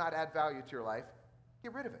that does not add value to your life,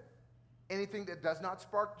 get rid of it. Anything that does not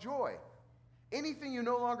spark joy. Anything you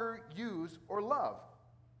no longer use or love.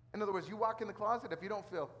 In other words, you walk in the closet, if you don't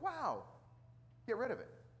feel, wow, get rid of it.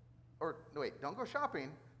 Or, wait, don't go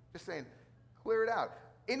shopping. Just saying, clear it out.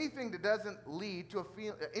 Anything that doesn't lead to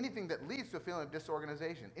anything that leads to a feeling of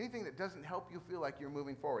disorganization, anything that doesn't help you feel like you're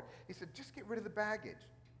moving forward. He said, just get rid of the baggage.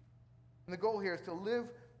 And the goal here is to live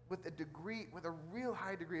with a real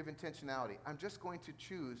high degree of intentionality. I'm just going to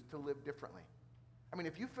choose to live differently. I mean,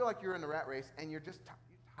 if you feel like you're in the rat race and you're just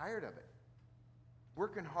you're tired of it,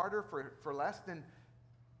 working harder for less, then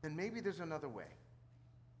maybe there's another way.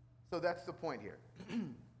 So that's the point here.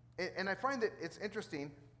 And I find that it's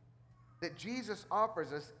interesting that Jesus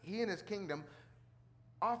offers us, he and his kingdom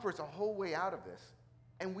offers a whole way out of this,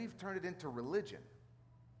 and we've turned it into religion.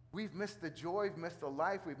 We've missed the joy, we've missed the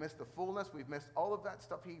life, we've missed the fullness, we've missed all of that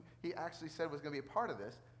stuff he actually said was going to be a part of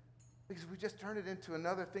this, because we just turned it into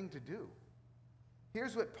another thing to do.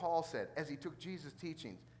 Here's what Paul said as he took Jesus'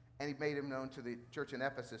 teachings and he made him known to the church in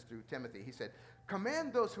Ephesus through Timothy. He said,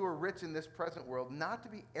 command those who are rich in this present world not to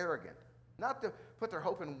be arrogant, not to put their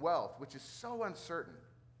hope in wealth, which is so uncertain.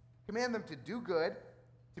 Command them to do good,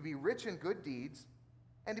 to be rich in good deeds,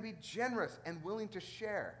 and to be generous and willing to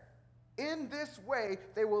share. In this way,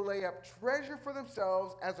 they will lay up treasure for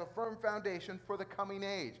themselves as a firm foundation for the coming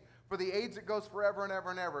age. For the age that goes forever and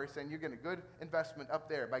ever and ever. He's saying you're getting a good investment up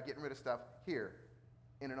there by getting rid of stuff here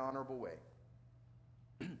in an honorable way.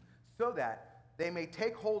 So that they may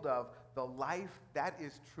take hold of the life that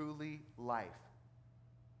is truly life.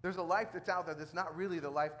 There's a life that's out there that's not really the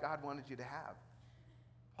life God wanted you to have.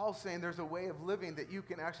 Paul's saying there's a way of living that you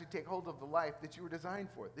can actually take hold of the life that you were designed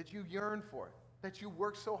for, that you yearn for, that you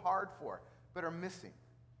work so hard for, but are missing.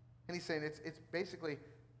 And he's saying it's basically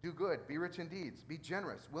do good, be rich in deeds, be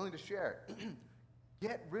generous, willing to share.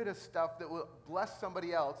 Get rid of stuff that will bless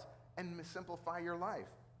somebody else and simplify your life.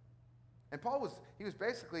 And Paul was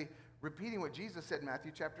basically repeating what Jesus said in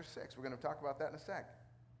Matthew chapter 6. We're going to talk about that in a sec.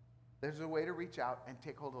 There's a way to reach out and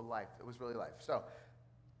take hold of life that was really life. So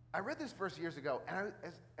I read this verse years ago, and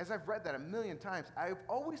as I've read that a million times, I've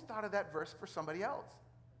always thought of that verse for somebody else.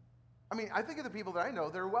 I mean, I think of the people that I know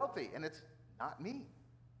that are wealthy, and it's not me.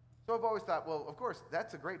 So I've always thought, well, of course,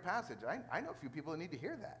 that's a great passage. I know a few people that need to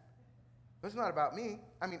hear that. But it's not about me.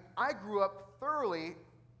 I mean, I grew up thoroughly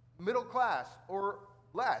middle class or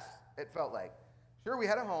less, it felt like. Sure, we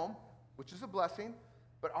had a home, which is a blessing,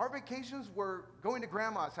 but our vacations were going to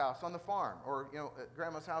grandma's house on the farm or,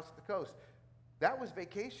 grandma's house at the coast. That was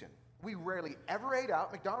vacation. We rarely ever ate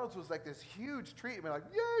out. McDonald's was like this huge treat. We're like,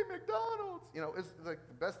 yay, McDonald's! It was like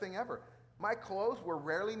the best thing ever. My clothes were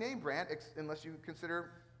rarely name brand, unless you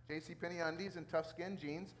consider JCPenney undies and Tough Skin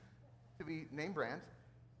jeans to be name brands.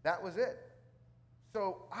 That was it.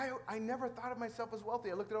 So I never thought of myself as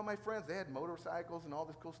wealthy. I looked at all my friends. They had motorcycles and all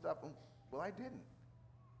this cool stuff. And, well, I didn't.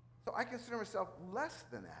 So I consider myself less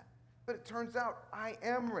than that. But it turns out I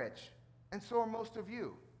am rich, and so are most of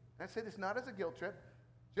you. And I say this not as a guilt trip,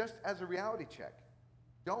 just as a reality check.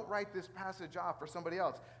 Don't write this passage off for somebody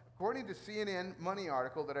else. According to CNN Money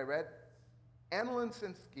article that I read, Anna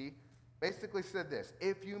Linsinski basically said this: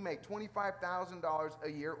 if you make $25,000 a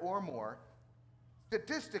year or more,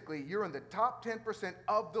 statistically, you're in the top 10%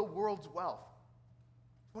 of the world's wealth.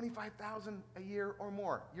 $25,000 a year or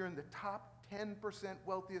more, you're in the top 10%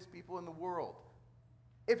 wealthiest people in the world.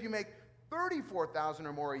 If you make $34,000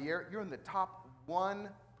 or more a year, you're in the top 1%.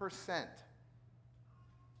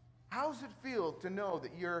 How does it feel to know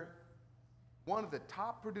that you're one of the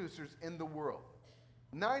top producers in the world?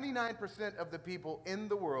 99% of the people in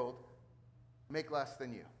the world make less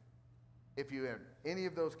than you. If you're in any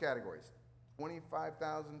of those categories,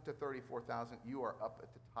 25,000 to 34,000, you are up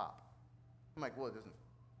at the top. I'm like, well, it doesn't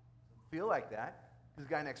feel like that because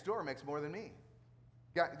the guy next door makes more than me.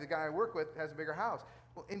 The guy I work with has a bigger house.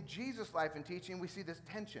 Well, in Jesus' life and teaching, we see this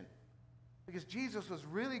tension. Because Jesus was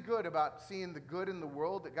really good about seeing the good in the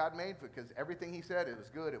world that God made, because everything he said, it was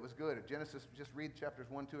good, it was good. If Genesis, just read chapters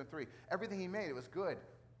 1, 2, and 3. Everything he made, it was good.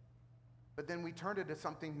 But then we turned it to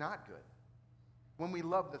something not good. When we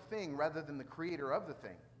love the thing rather than the creator of the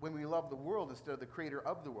thing. When we love the world instead of the creator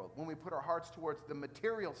of the world. When we put our hearts towards the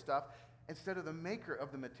material stuff instead of the maker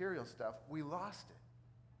of the material stuff, we lost it.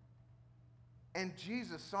 And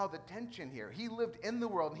Jesus saw the tension here. He lived in the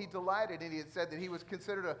world, and he delighted, and he had said that he was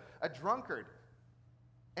considered a drunkard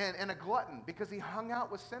and a glutton because he hung out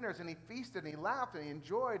with sinners, and he feasted, and he laughed, and he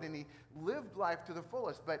enjoyed, and he lived life to the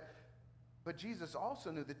fullest. But Jesus also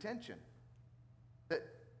knew the tension, that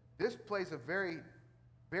this plays a very,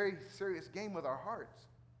 very serious game with our hearts.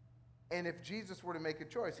 And if Jesus were to make a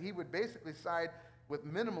choice, he would basically side with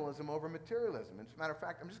minimalism over materialism. As a matter of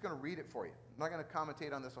fact, I'm just going to read it for you. I'm not going to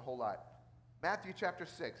commentate on this a whole lot. Matthew chapter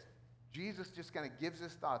 6, Jesus just kind of gives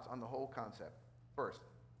his thoughts on the whole concept. First,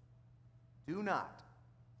 do not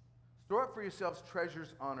store up for yourselves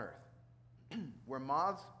treasures on earth, where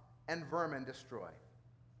moths and vermin destroy,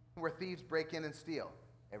 where thieves break in and steal.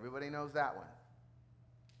 Everybody knows that one.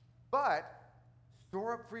 But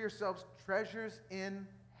store up for yourselves treasures in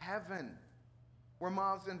heaven, where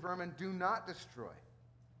moths and vermin do not destroy,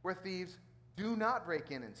 where thieves do not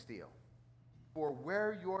break in and steal. For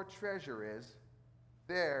where your treasure is,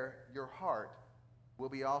 there your heart will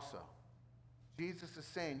be also. Jesus is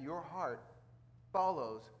saying your heart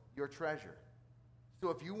follows your treasure. So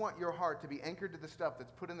if you want your heart to be anchored to the stuff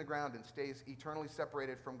that's put in the ground and stays eternally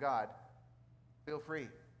separated from God, feel free.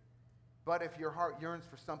 But if your heart yearns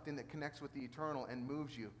for something that connects with the eternal and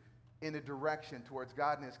moves you in a direction towards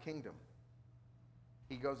God and his kingdom,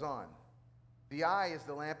 he goes on. The eye is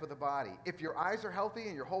the lamp of the body. If your eyes are healthy,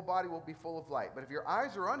 and your whole body will be full of light. But if your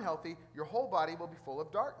eyes are unhealthy, your whole body will be full of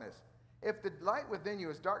darkness. If the light within you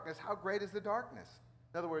is darkness, how great is the darkness?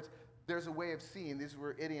 In other words, there's a way of seeing. These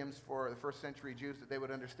were idioms for the first century Jews that they would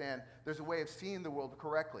understand. There's a way of seeing the world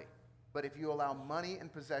correctly. But if you allow money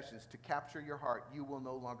and possessions to capture your heart, you will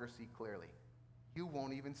no longer see clearly. You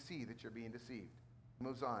won't even see that you're being deceived. He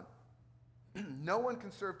moves on. No one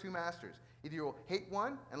can serve two masters. Either you'll hate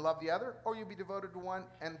one and love the other, or you'll be devoted to one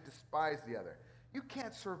and despise the other. You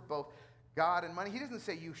can't serve both God and money. He doesn't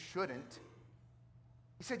say you shouldn't.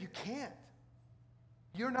 He said you can't.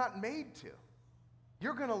 You're not made to.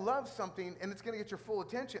 You're going to love something, and it's going to get your full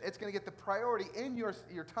attention. It's going to get the priority in your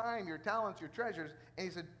time, your talents, your treasures. And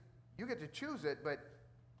he said, you get to choose it, but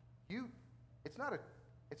it's not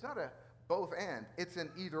a both and. It's an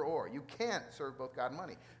either or. You can't serve both God and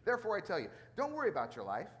money. Therefore, I tell you, don't worry about your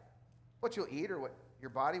life, what you'll eat or what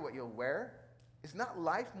your body, what you'll wear. Is not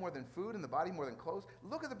life more than food and the body more than clothes?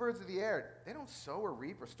 Look at the birds of the air. They don't sow or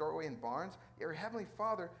reap or store away in barns. Your heavenly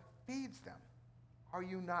Father feeds them. Are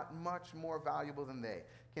you not much more valuable than they?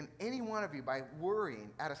 Can any one of you, by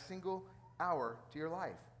worrying, add a single hour to your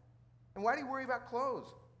life? And why do you worry about clothes?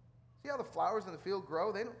 See how the flowers in the field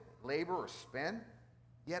grow? They don't labor or spin.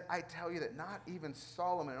 Yet I tell you that not even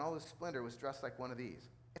Solomon in all his splendor was dressed like one of these.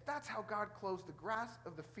 If that's how God clothes the grass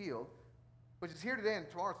of the field, which is here today and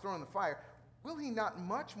tomorrow thrown in the fire, will he not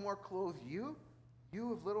much more clothe you,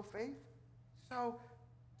 you of little faith? So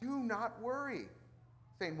do not worry,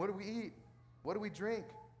 saying, what do we eat? What do we drink?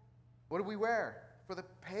 What do we wear? For the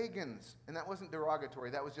pagans, and that wasn't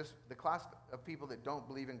derogatory, that was just the class of people that don't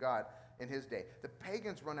believe in God in his day. The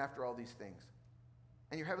pagans run after all these things.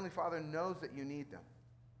 And your heavenly Father knows that you need them.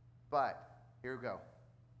 But, here we go.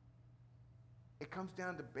 It comes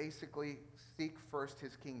down to basically seek first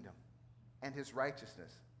his kingdom and his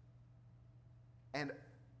righteousness. and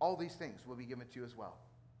all these things will be given to you as well.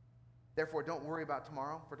 Therefore, don't worry about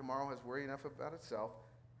tomorrow, for tomorrow has worry enough about itself.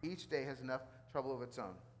 Each day has enough trouble of its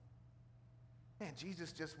own. Man,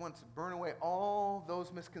 Jesus just wants to burn away all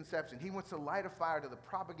those misconceptions. He wants to light a fire to the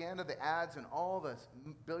propaganda, the ads, and all the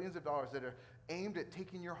billions of dollars that are aimed at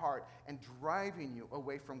taking your heart and driving you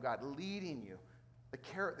away from God, leading you. The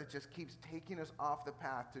carrot that just keeps taking us off the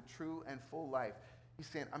path to true and full life. He's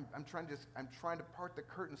saying, I'm trying to part the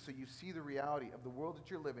curtain so you see the reality of the world that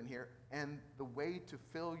you're living here and the way to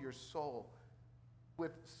fill your soul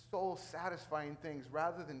with soul-satisfying things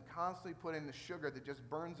rather than constantly putting the sugar that just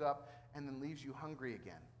burns up and then leaves you hungry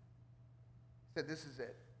again. He said, this is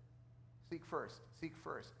it. Seek first. Seek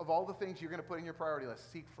first. Of all the things you're going to put in your priority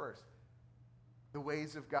list, seek first the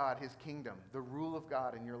ways of God, his kingdom, the rule of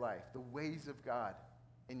God in your life, the ways of God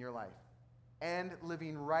in your life, and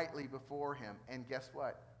living rightly before him. And guess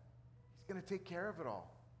what? He's going to take care of it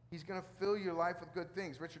all. He's going to fill your life with good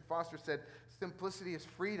things. Richard Foster said, simplicity is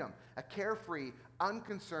freedom, a carefree,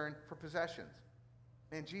 unconcern for possessions.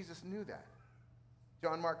 Man, Jesus knew that.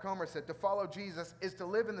 John Mark Comer said, to follow Jesus is to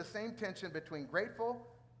live in the same tension between grateful,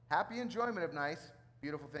 happy enjoyment of nice,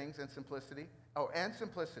 beautiful things and simplicity.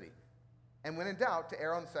 And when in doubt, to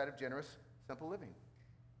err on the side of generous, simple living.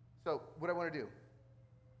 So what I want to do,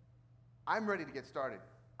 I'm ready to get started.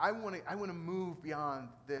 I want to move beyond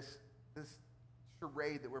this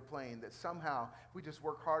charade that we're playing, that somehow if we just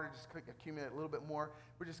work harder, just accumulate a little bit more,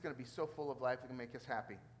 we're just going to be so full of life it can make us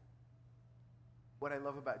happy. What I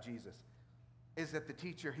love about Jesus is that the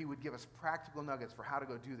teacher, he would give us practical nuggets for how to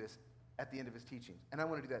go do this at the end of his teachings. And I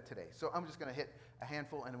want to do that today. So I'm just going to hit a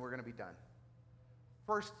handful and we're going to be done.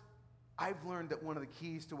 First, I've learned that one of the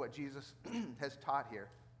keys to what Jesus has taught here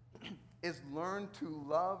is learn to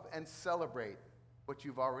love and celebrate what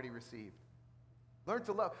you've already received. Learn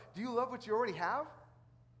to love. Do you love what you already have?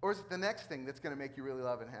 Or is it the next thing that's going to make you really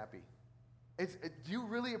love and happy? Do you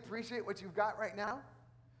really appreciate what you've got right now?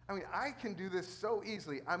 I mean, I can do this so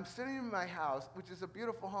easily. I'm sitting in my house, which is a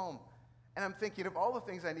beautiful home, and I'm thinking of all the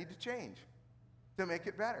things I need to change to make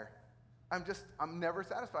it better. I'm never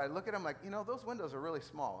satisfied. I look at them like, those windows are really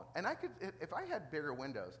small. And if I had bigger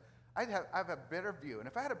windows, I'd have a better view. And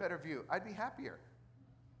if I had a better view, I'd be happier.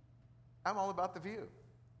 I'm all about the view.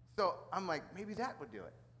 So I'm like, maybe that would do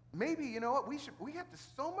it. Maybe, you know what, we have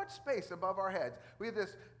so much space above our heads. We have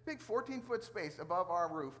this big 14-foot space above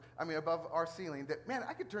above our ceiling that, man,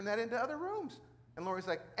 I could turn that into other rooms. And Lori's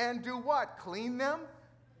like, and do what? Clean them?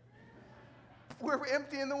 We're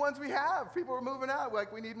emptying the ones we have. People are moving out.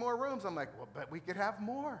 Like, we need more rooms. I'm like, well, but we could have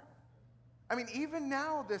more. I mean, even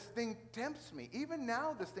now this thing tempts me. Even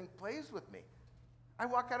now this thing plays with me. I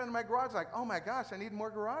walk out into my garage like, oh my gosh, I need more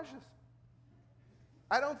garages.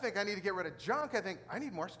 I don't think I need to get rid of junk. I think I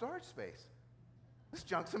need more storage space. This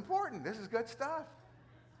junk's important. This is good stuff.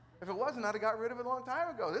 If it wasn't, I'd have got rid of it a long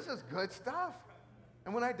time ago. This is good stuff.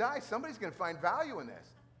 And when I die, somebody's going to find value in this.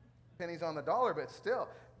 Pennies on the dollar, but still.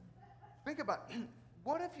 Think about,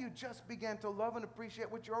 what if you just began to love and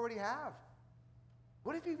appreciate what you already have?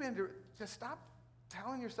 What if you began to just stop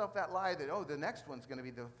telling yourself that lie that, the next one's going to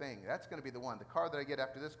be the thing. That's going to be the one. The car that I get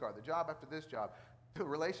after this car, the job after this job, the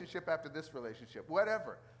relationship after this relationship,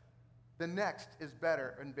 whatever. The next is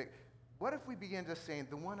better and big. What if we begin just saying,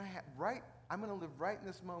 the one I have, I'm going to live right in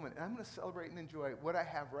this moment, and I'm going to celebrate and enjoy what I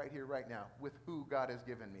have right here, right now, with who God has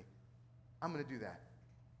given me. I'm going to do that.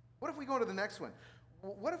 What if we go to the next one?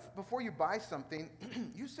 What if before you buy something,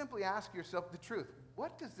 you simply ask yourself the truth?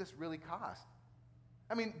 What does this really cost?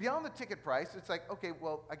 I mean, beyond the ticket price, it's like, okay,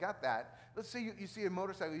 well, I got that. Let's say you see a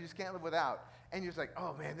motorcycle you just can't live without. And you're just like,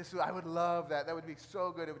 oh man, I would love that. That would be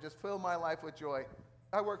so good. It would just fill my life with joy.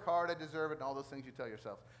 I work hard, I deserve it, and all those things you tell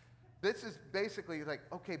yourself. This is basically like,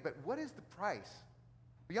 okay, but what is the price?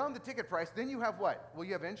 Beyond the ticket price, then you have what? Well,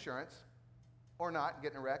 you have insurance, or not,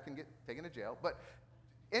 getting a wreck and get taken to jail. But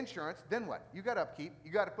insurance, then what? You got upkeep,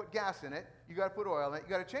 you got to put gas in it, you got to put oil in it,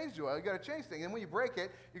 you got to change the oil, you got to change things. And when you break it,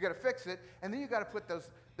 you got to fix it, and then you got to put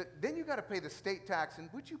then you got to pay the state tax. And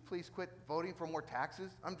would you please quit voting for more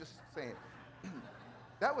taxes? I'm just saying.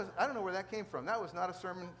 I don't know where that came from. That was not a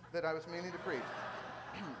sermon that I was meaning to preach.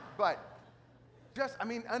 But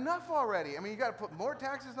enough already. I mean, you got to put more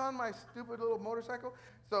taxes on my stupid little motorcycle.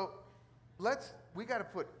 So we got to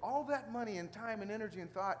put all that money and time and energy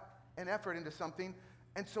and thought and effort into something.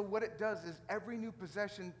 And so what it does is every new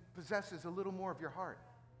possession possesses a little more of your heart.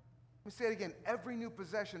 Let me say it again. Every new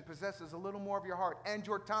possession possesses a little more of your heart and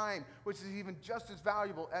your time, which is even just as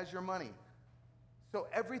valuable as your money. So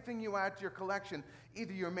everything you add to your collection,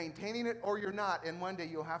 either you're maintaining it or you're not, and one day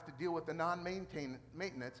you'll have to deal with the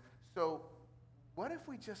maintenance. So what if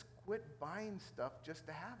we just quit buying stuff just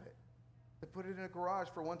to have it? to put it in a garage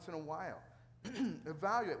for once in a while.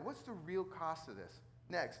 Evaluate, what's the real cost of this?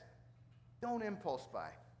 Next, don't impulse buy.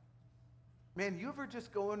 Man, you ever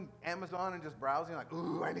just go on Amazon and just browsing like,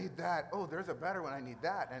 ooh, I need that. Oh, there's a better one. I need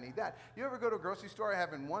that. I need that. You ever go to a grocery store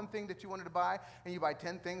having one thing that you wanted to buy and you buy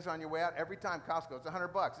 10 things on your way out? Every time Costco, it's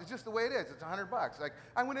 $100. It's just the way it is. It's $100. Like,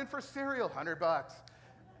 I went in for cereal, $100.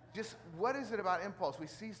 Just what is it about impulse? We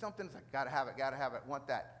see something, it's like, gotta have it, want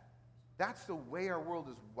that. That's the way our world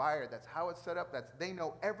is wired. That's how it's set up. They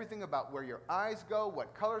know everything about where your eyes go,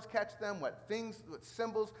 what colors catch them, what things, what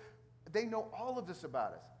symbols. They know all of this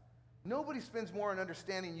about us. Nobody spends more on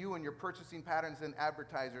understanding you and your purchasing patterns than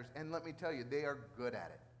advertisers, and let me tell you, they are good at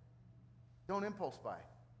it. Don't impulse buy.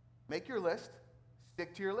 Make your list,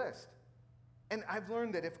 stick to your list. And I've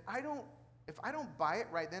learned that if I don't buy it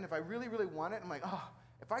right then, if I really, really want it, I'm like, oh,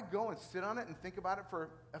 if I go and sit on it and think about it for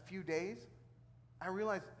a few days, I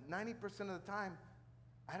realize 90% of the time,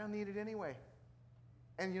 I don't need it anyway.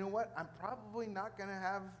 And you know what? I'm probably not going to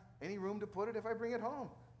have any room to put it if I bring it home.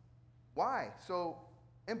 Why? So,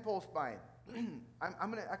 impulse buying.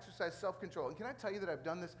 I'm going to exercise self-control. And can I tell you that I've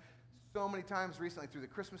done this so many times recently through the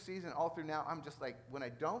Christmas season, all through now. I'm just like, when I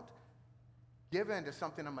don't give in to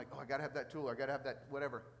something, I'm like, oh, I got to have that tool, or I got to have that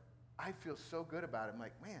whatever. I feel so good about it. I'm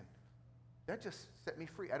like, man, that just set me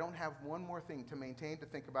free. I don't have one more thing to maintain, to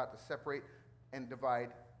think about, to separate and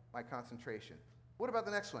divide my concentration. What about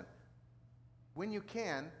the next one? When you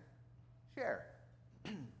can, share.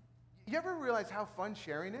 You ever realize how fun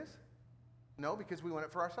sharing is? No, because we want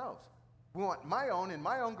it for ourselves. We want my own in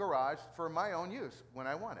my own garage for my own use when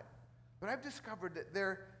I want it. But I've discovered that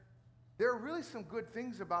there are really some good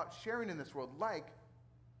things about sharing in this world. Like,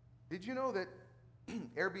 did you know that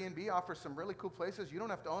Airbnb offers some really cool places? You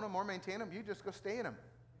don't have to own them or maintain them. You just go stay in them.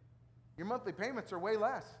 Your monthly payments are way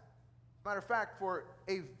less. Matter of fact, for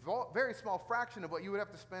a very small fraction of what you would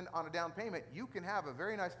have to spend on a down payment, you can have a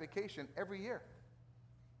very nice vacation every year.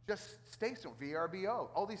 Just stay somewhere, VRBO,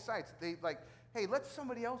 all these sites, they like, hey, let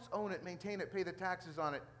somebody else own it, maintain it, pay the taxes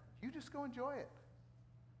on it. You just go enjoy it.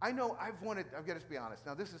 I know I've got to be honest.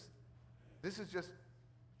 Now this is just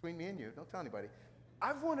between me and you, don't tell anybody.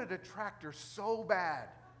 I've wanted a tractor so bad.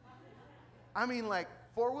 I mean, like,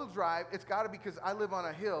 four-wheel drive, it's got to be because I live on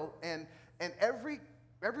a hill, and every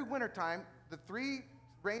wintertime, the 3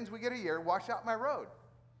 rains we get a year wash out my road.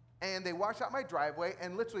 And they wash out my driveway,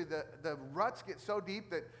 and literally the ruts get so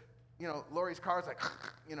deep that, you know, Lori's car's like,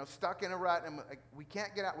 you know, stuck in a rut, and like, we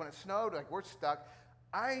can't get out. When it snowed, like, we're stuck.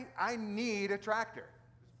 I need a tractor.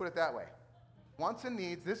 Let's put it that way. Wants and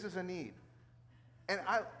needs, this is a need.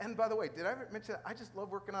 And by the way, did I ever mention that I just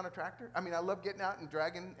love working on a tractor? I mean, I love getting out and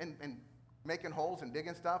dragging and making holes and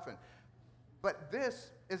digging stuff. But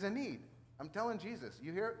this is a need. I'm telling Jesus,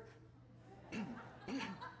 you hear it?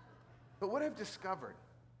 But what I've discovered,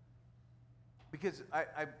 because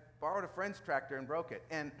I borrowed a friend's tractor and broke it,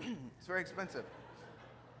 and it's very expensive.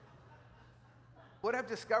 What I've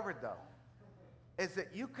discovered, though, is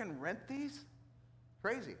that you can rent these,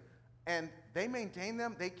 crazy, and they maintain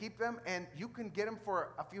them, they keep them, and you can get them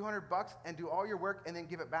for a few $100 and do all your work and then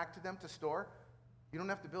give it back to them to store. You don't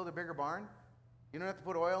have to build a bigger barn. You don't have to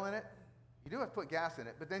put oil in it. You do have to put gas in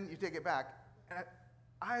it, but then you take it back. And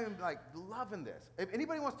I am like loving this. If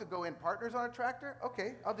anybody wants to go in partners on a tractor,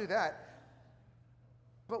 okay, I'll do that.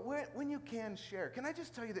 But when you can share, can I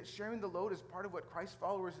just tell you that sharing the load is part of what Christ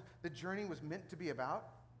followers, the journey was meant to be about?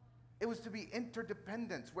 It was to be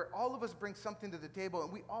interdependence, where all of us bring something to the table,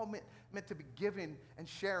 and we all meant to be giving and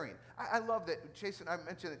sharing. I love that Chase, and I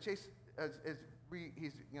mentioned that Chase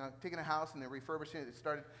he's taking a house and they're refurbishing it. It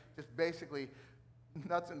started just basically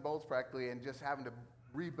nuts and bolts practically, and just having to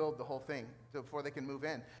rebuild the whole thing before they can move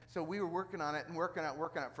in. So we were working on it and working on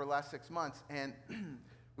it for the last 6 months, and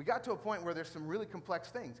we got to a point where there's some really complex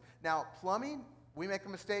things. Now, plumbing, we make a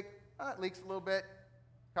mistake, it leaks a little bit,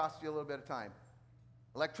 costs you a little bit of time.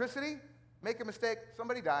 Electricity, make a mistake,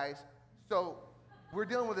 somebody dies. So we're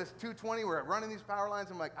dealing with this 220, we're running these power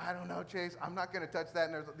lines. I'm like, I don't know, Chase, I'm not going to touch that.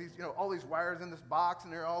 And there's these, all these wires in this box,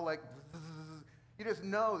 and they're all like, you just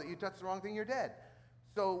know that you touch the wrong thing, you're dead.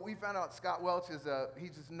 So we found out Scott Welch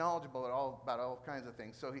he's just knowledgeable about all kinds of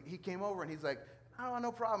things. So he came over and he's like, oh,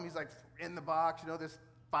 no problem. He's like, in the box, this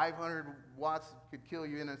 500 watts could kill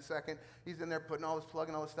you in a second. He's in there plugging all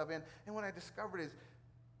this stuff in. And what I discovered is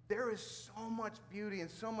there is so much beauty and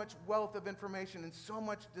so much wealth of information and so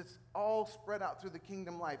much that's all spread out through the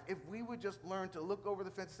kingdom life. If we would just learn to look over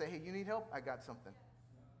the fence and say, hey, you need help? I got something.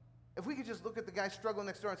 If we could just look at the guy struggling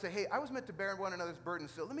next door and say, hey, I was meant to bear one another's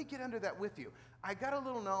burdens, so let me get under that with you. I got a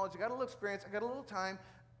little knowledge, I got a little experience, I got a little time.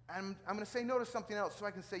 I'm going to say no to something else so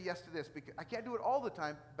I can say yes to this. Because I can't do it all the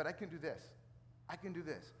time, but I can do this. I can do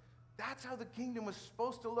this. That's how the kingdom was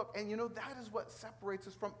supposed to look. And that is what separates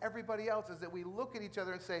us from everybody else, is that we look at each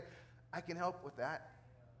other and say, I can help with that.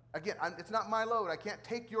 Again, it's not my load. I can't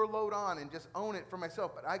take your load on and just own it for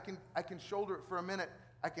myself, but I can shoulder it for a minute.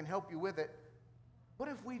 I can help you with it. What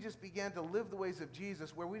if we just began to live the ways of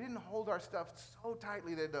Jesus, where we didn't hold our stuff so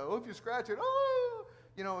tightly that, if you scratch it,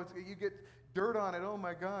 you get dirt on it, oh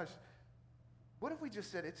my gosh. What if we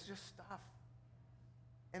just said, it's just stuff.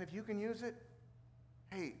 And if you can use it,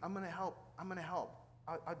 hey, I'm going to help.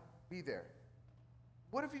 I'll be there.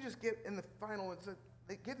 What if you just get in the final,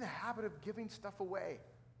 get in the habit of giving stuff away?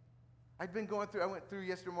 I went through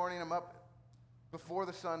yesterday morning. I'm up before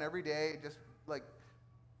the sun every day, just like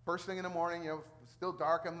first thing in the morning, still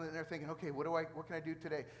dark. I'm in there thinking, okay, what can I do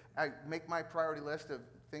today? I make my priority list of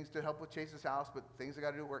things to help with Chase's house, but things I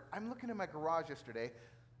got to do at work. I'm looking at my garage yesterday.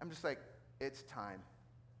 I'm just like, it's time.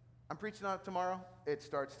 I'm preaching on it tomorrow. It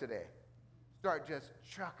starts today. Start just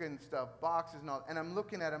chucking stuff, boxes and all. And I'm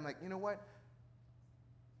looking at it. I'm like, you know what?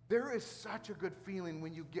 There is such a good feeling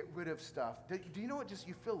when you get rid of stuff. Do you know what? Just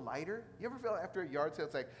you feel lighter. You ever feel after a yard sale,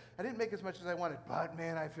 it's like, I didn't make as much as I wanted, but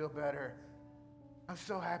man, I feel better. I'm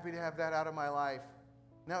so happy to have that out of my life.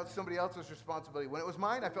 Now it's somebody else's responsibility. When it was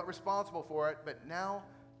mine, I felt responsible for it, but now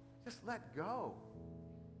just let go.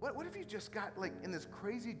 What if you just got like in this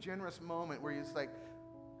crazy generous moment where you just like,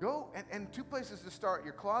 go and two places to start,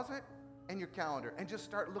 your closet and your calendar, and just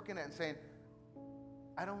start looking at it and saying,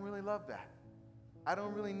 I don't really love that. I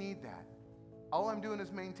don't really need that. All I'm doing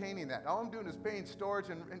is maintaining that. All I'm doing is paying storage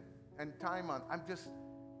and time on.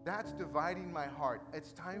 That's dividing my heart.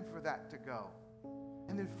 It's time for that to go.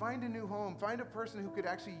 And then find a new home. Find a person who could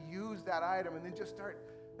actually use that item, and then just start,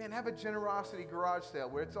 have a generosity garage sale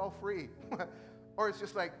where it's all free. Or it's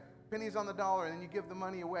just like pennies on the dollar, and then you give the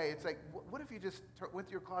money away. It's like, what if you just went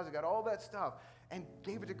to your closet, got all that stuff, and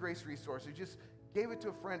gave it to Grace Resource, or just gave it to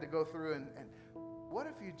a friend to go through, and what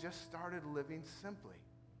if you just started living simply?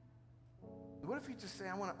 What if you just say,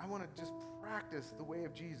 I want to just practice the way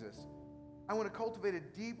of Jesus. I want to cultivate a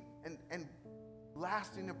deep and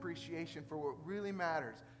lasting appreciation for what really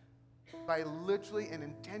matters by literally and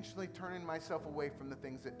intentionally turning myself away from the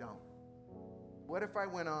things that don't. What if I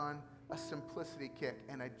went on a simplicity kick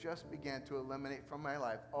and I just began to eliminate from my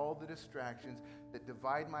life all the distractions that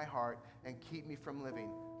divide my heart and keep me from living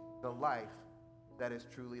the life that is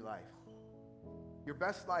truly life? Your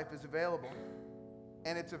best life is available,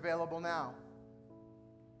 and it's available now.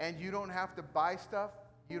 And you don't have to buy stuff.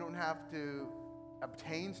 You don't have to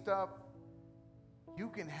obtain stuff. You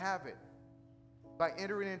can have it by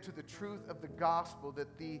entering into the truth of the gospel,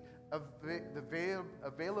 that the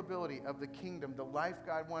availability of the kingdom, the life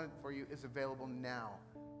God wanted for you, is available now.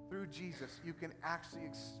 Through Jesus, you can actually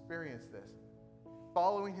experience this.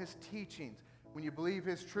 Following his teachings, when you believe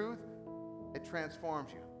his truth, it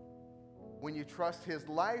transforms you. When you trust his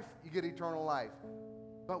life, you get eternal life.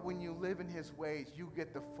 But when you live in his ways, you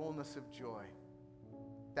get the fullness of joy.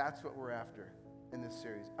 That's what we're after in this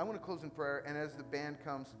series. I want to close in prayer, and as the band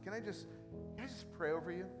comes, can I just pray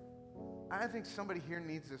over you? I think somebody here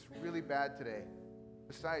needs this really bad today,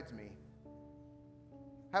 besides me.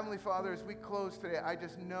 Heavenly Father, as we close today, I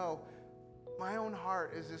just know my own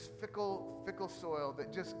heart is this fickle soil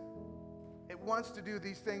that just, it wants to do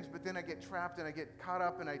these things, but then I get trapped and I get caught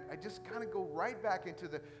up, and I just kind of go right back into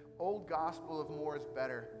the old gospel of more is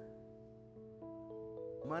better.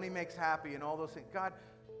 Money makes happy and all those things. God,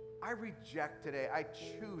 I reject today.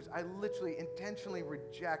 I literally intentionally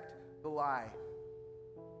reject the lie.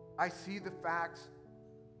 I see the facts.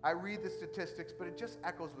 I read the statistics, but it just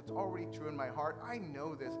echoes what's already true in my heart. I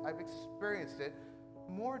know this. I've experienced it.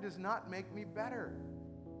 More does not make me better.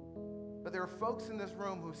 But there are folks in this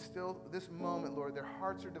room who still, this moment, Lord, their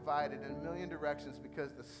hearts are divided in a million directions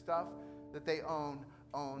because the stuff that they own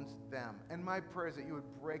owns them. And my prayer is that you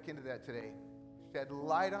would break into that today. Shed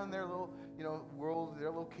light on their little, world, their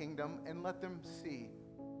little kingdom, and let them see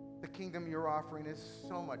the kingdom you're offering is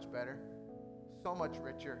so much better, so much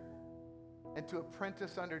richer. And to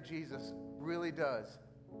apprentice under Jesus really does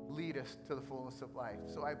lead us to the fullness of life.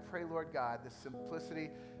 So I pray, Lord God, the simplicity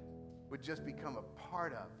would just become a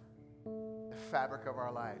part of the fabric of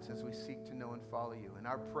our lives as we seek to know and follow you. And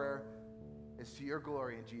our prayer is to your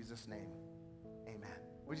glory in Jesus' name. Amen.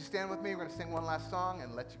 Would you stand with me? We're going to sing one last song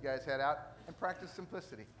and let you guys head out and practice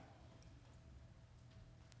simplicity.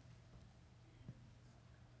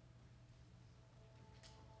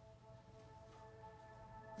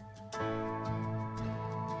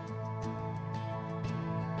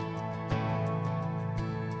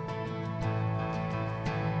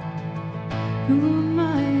 Who am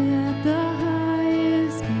I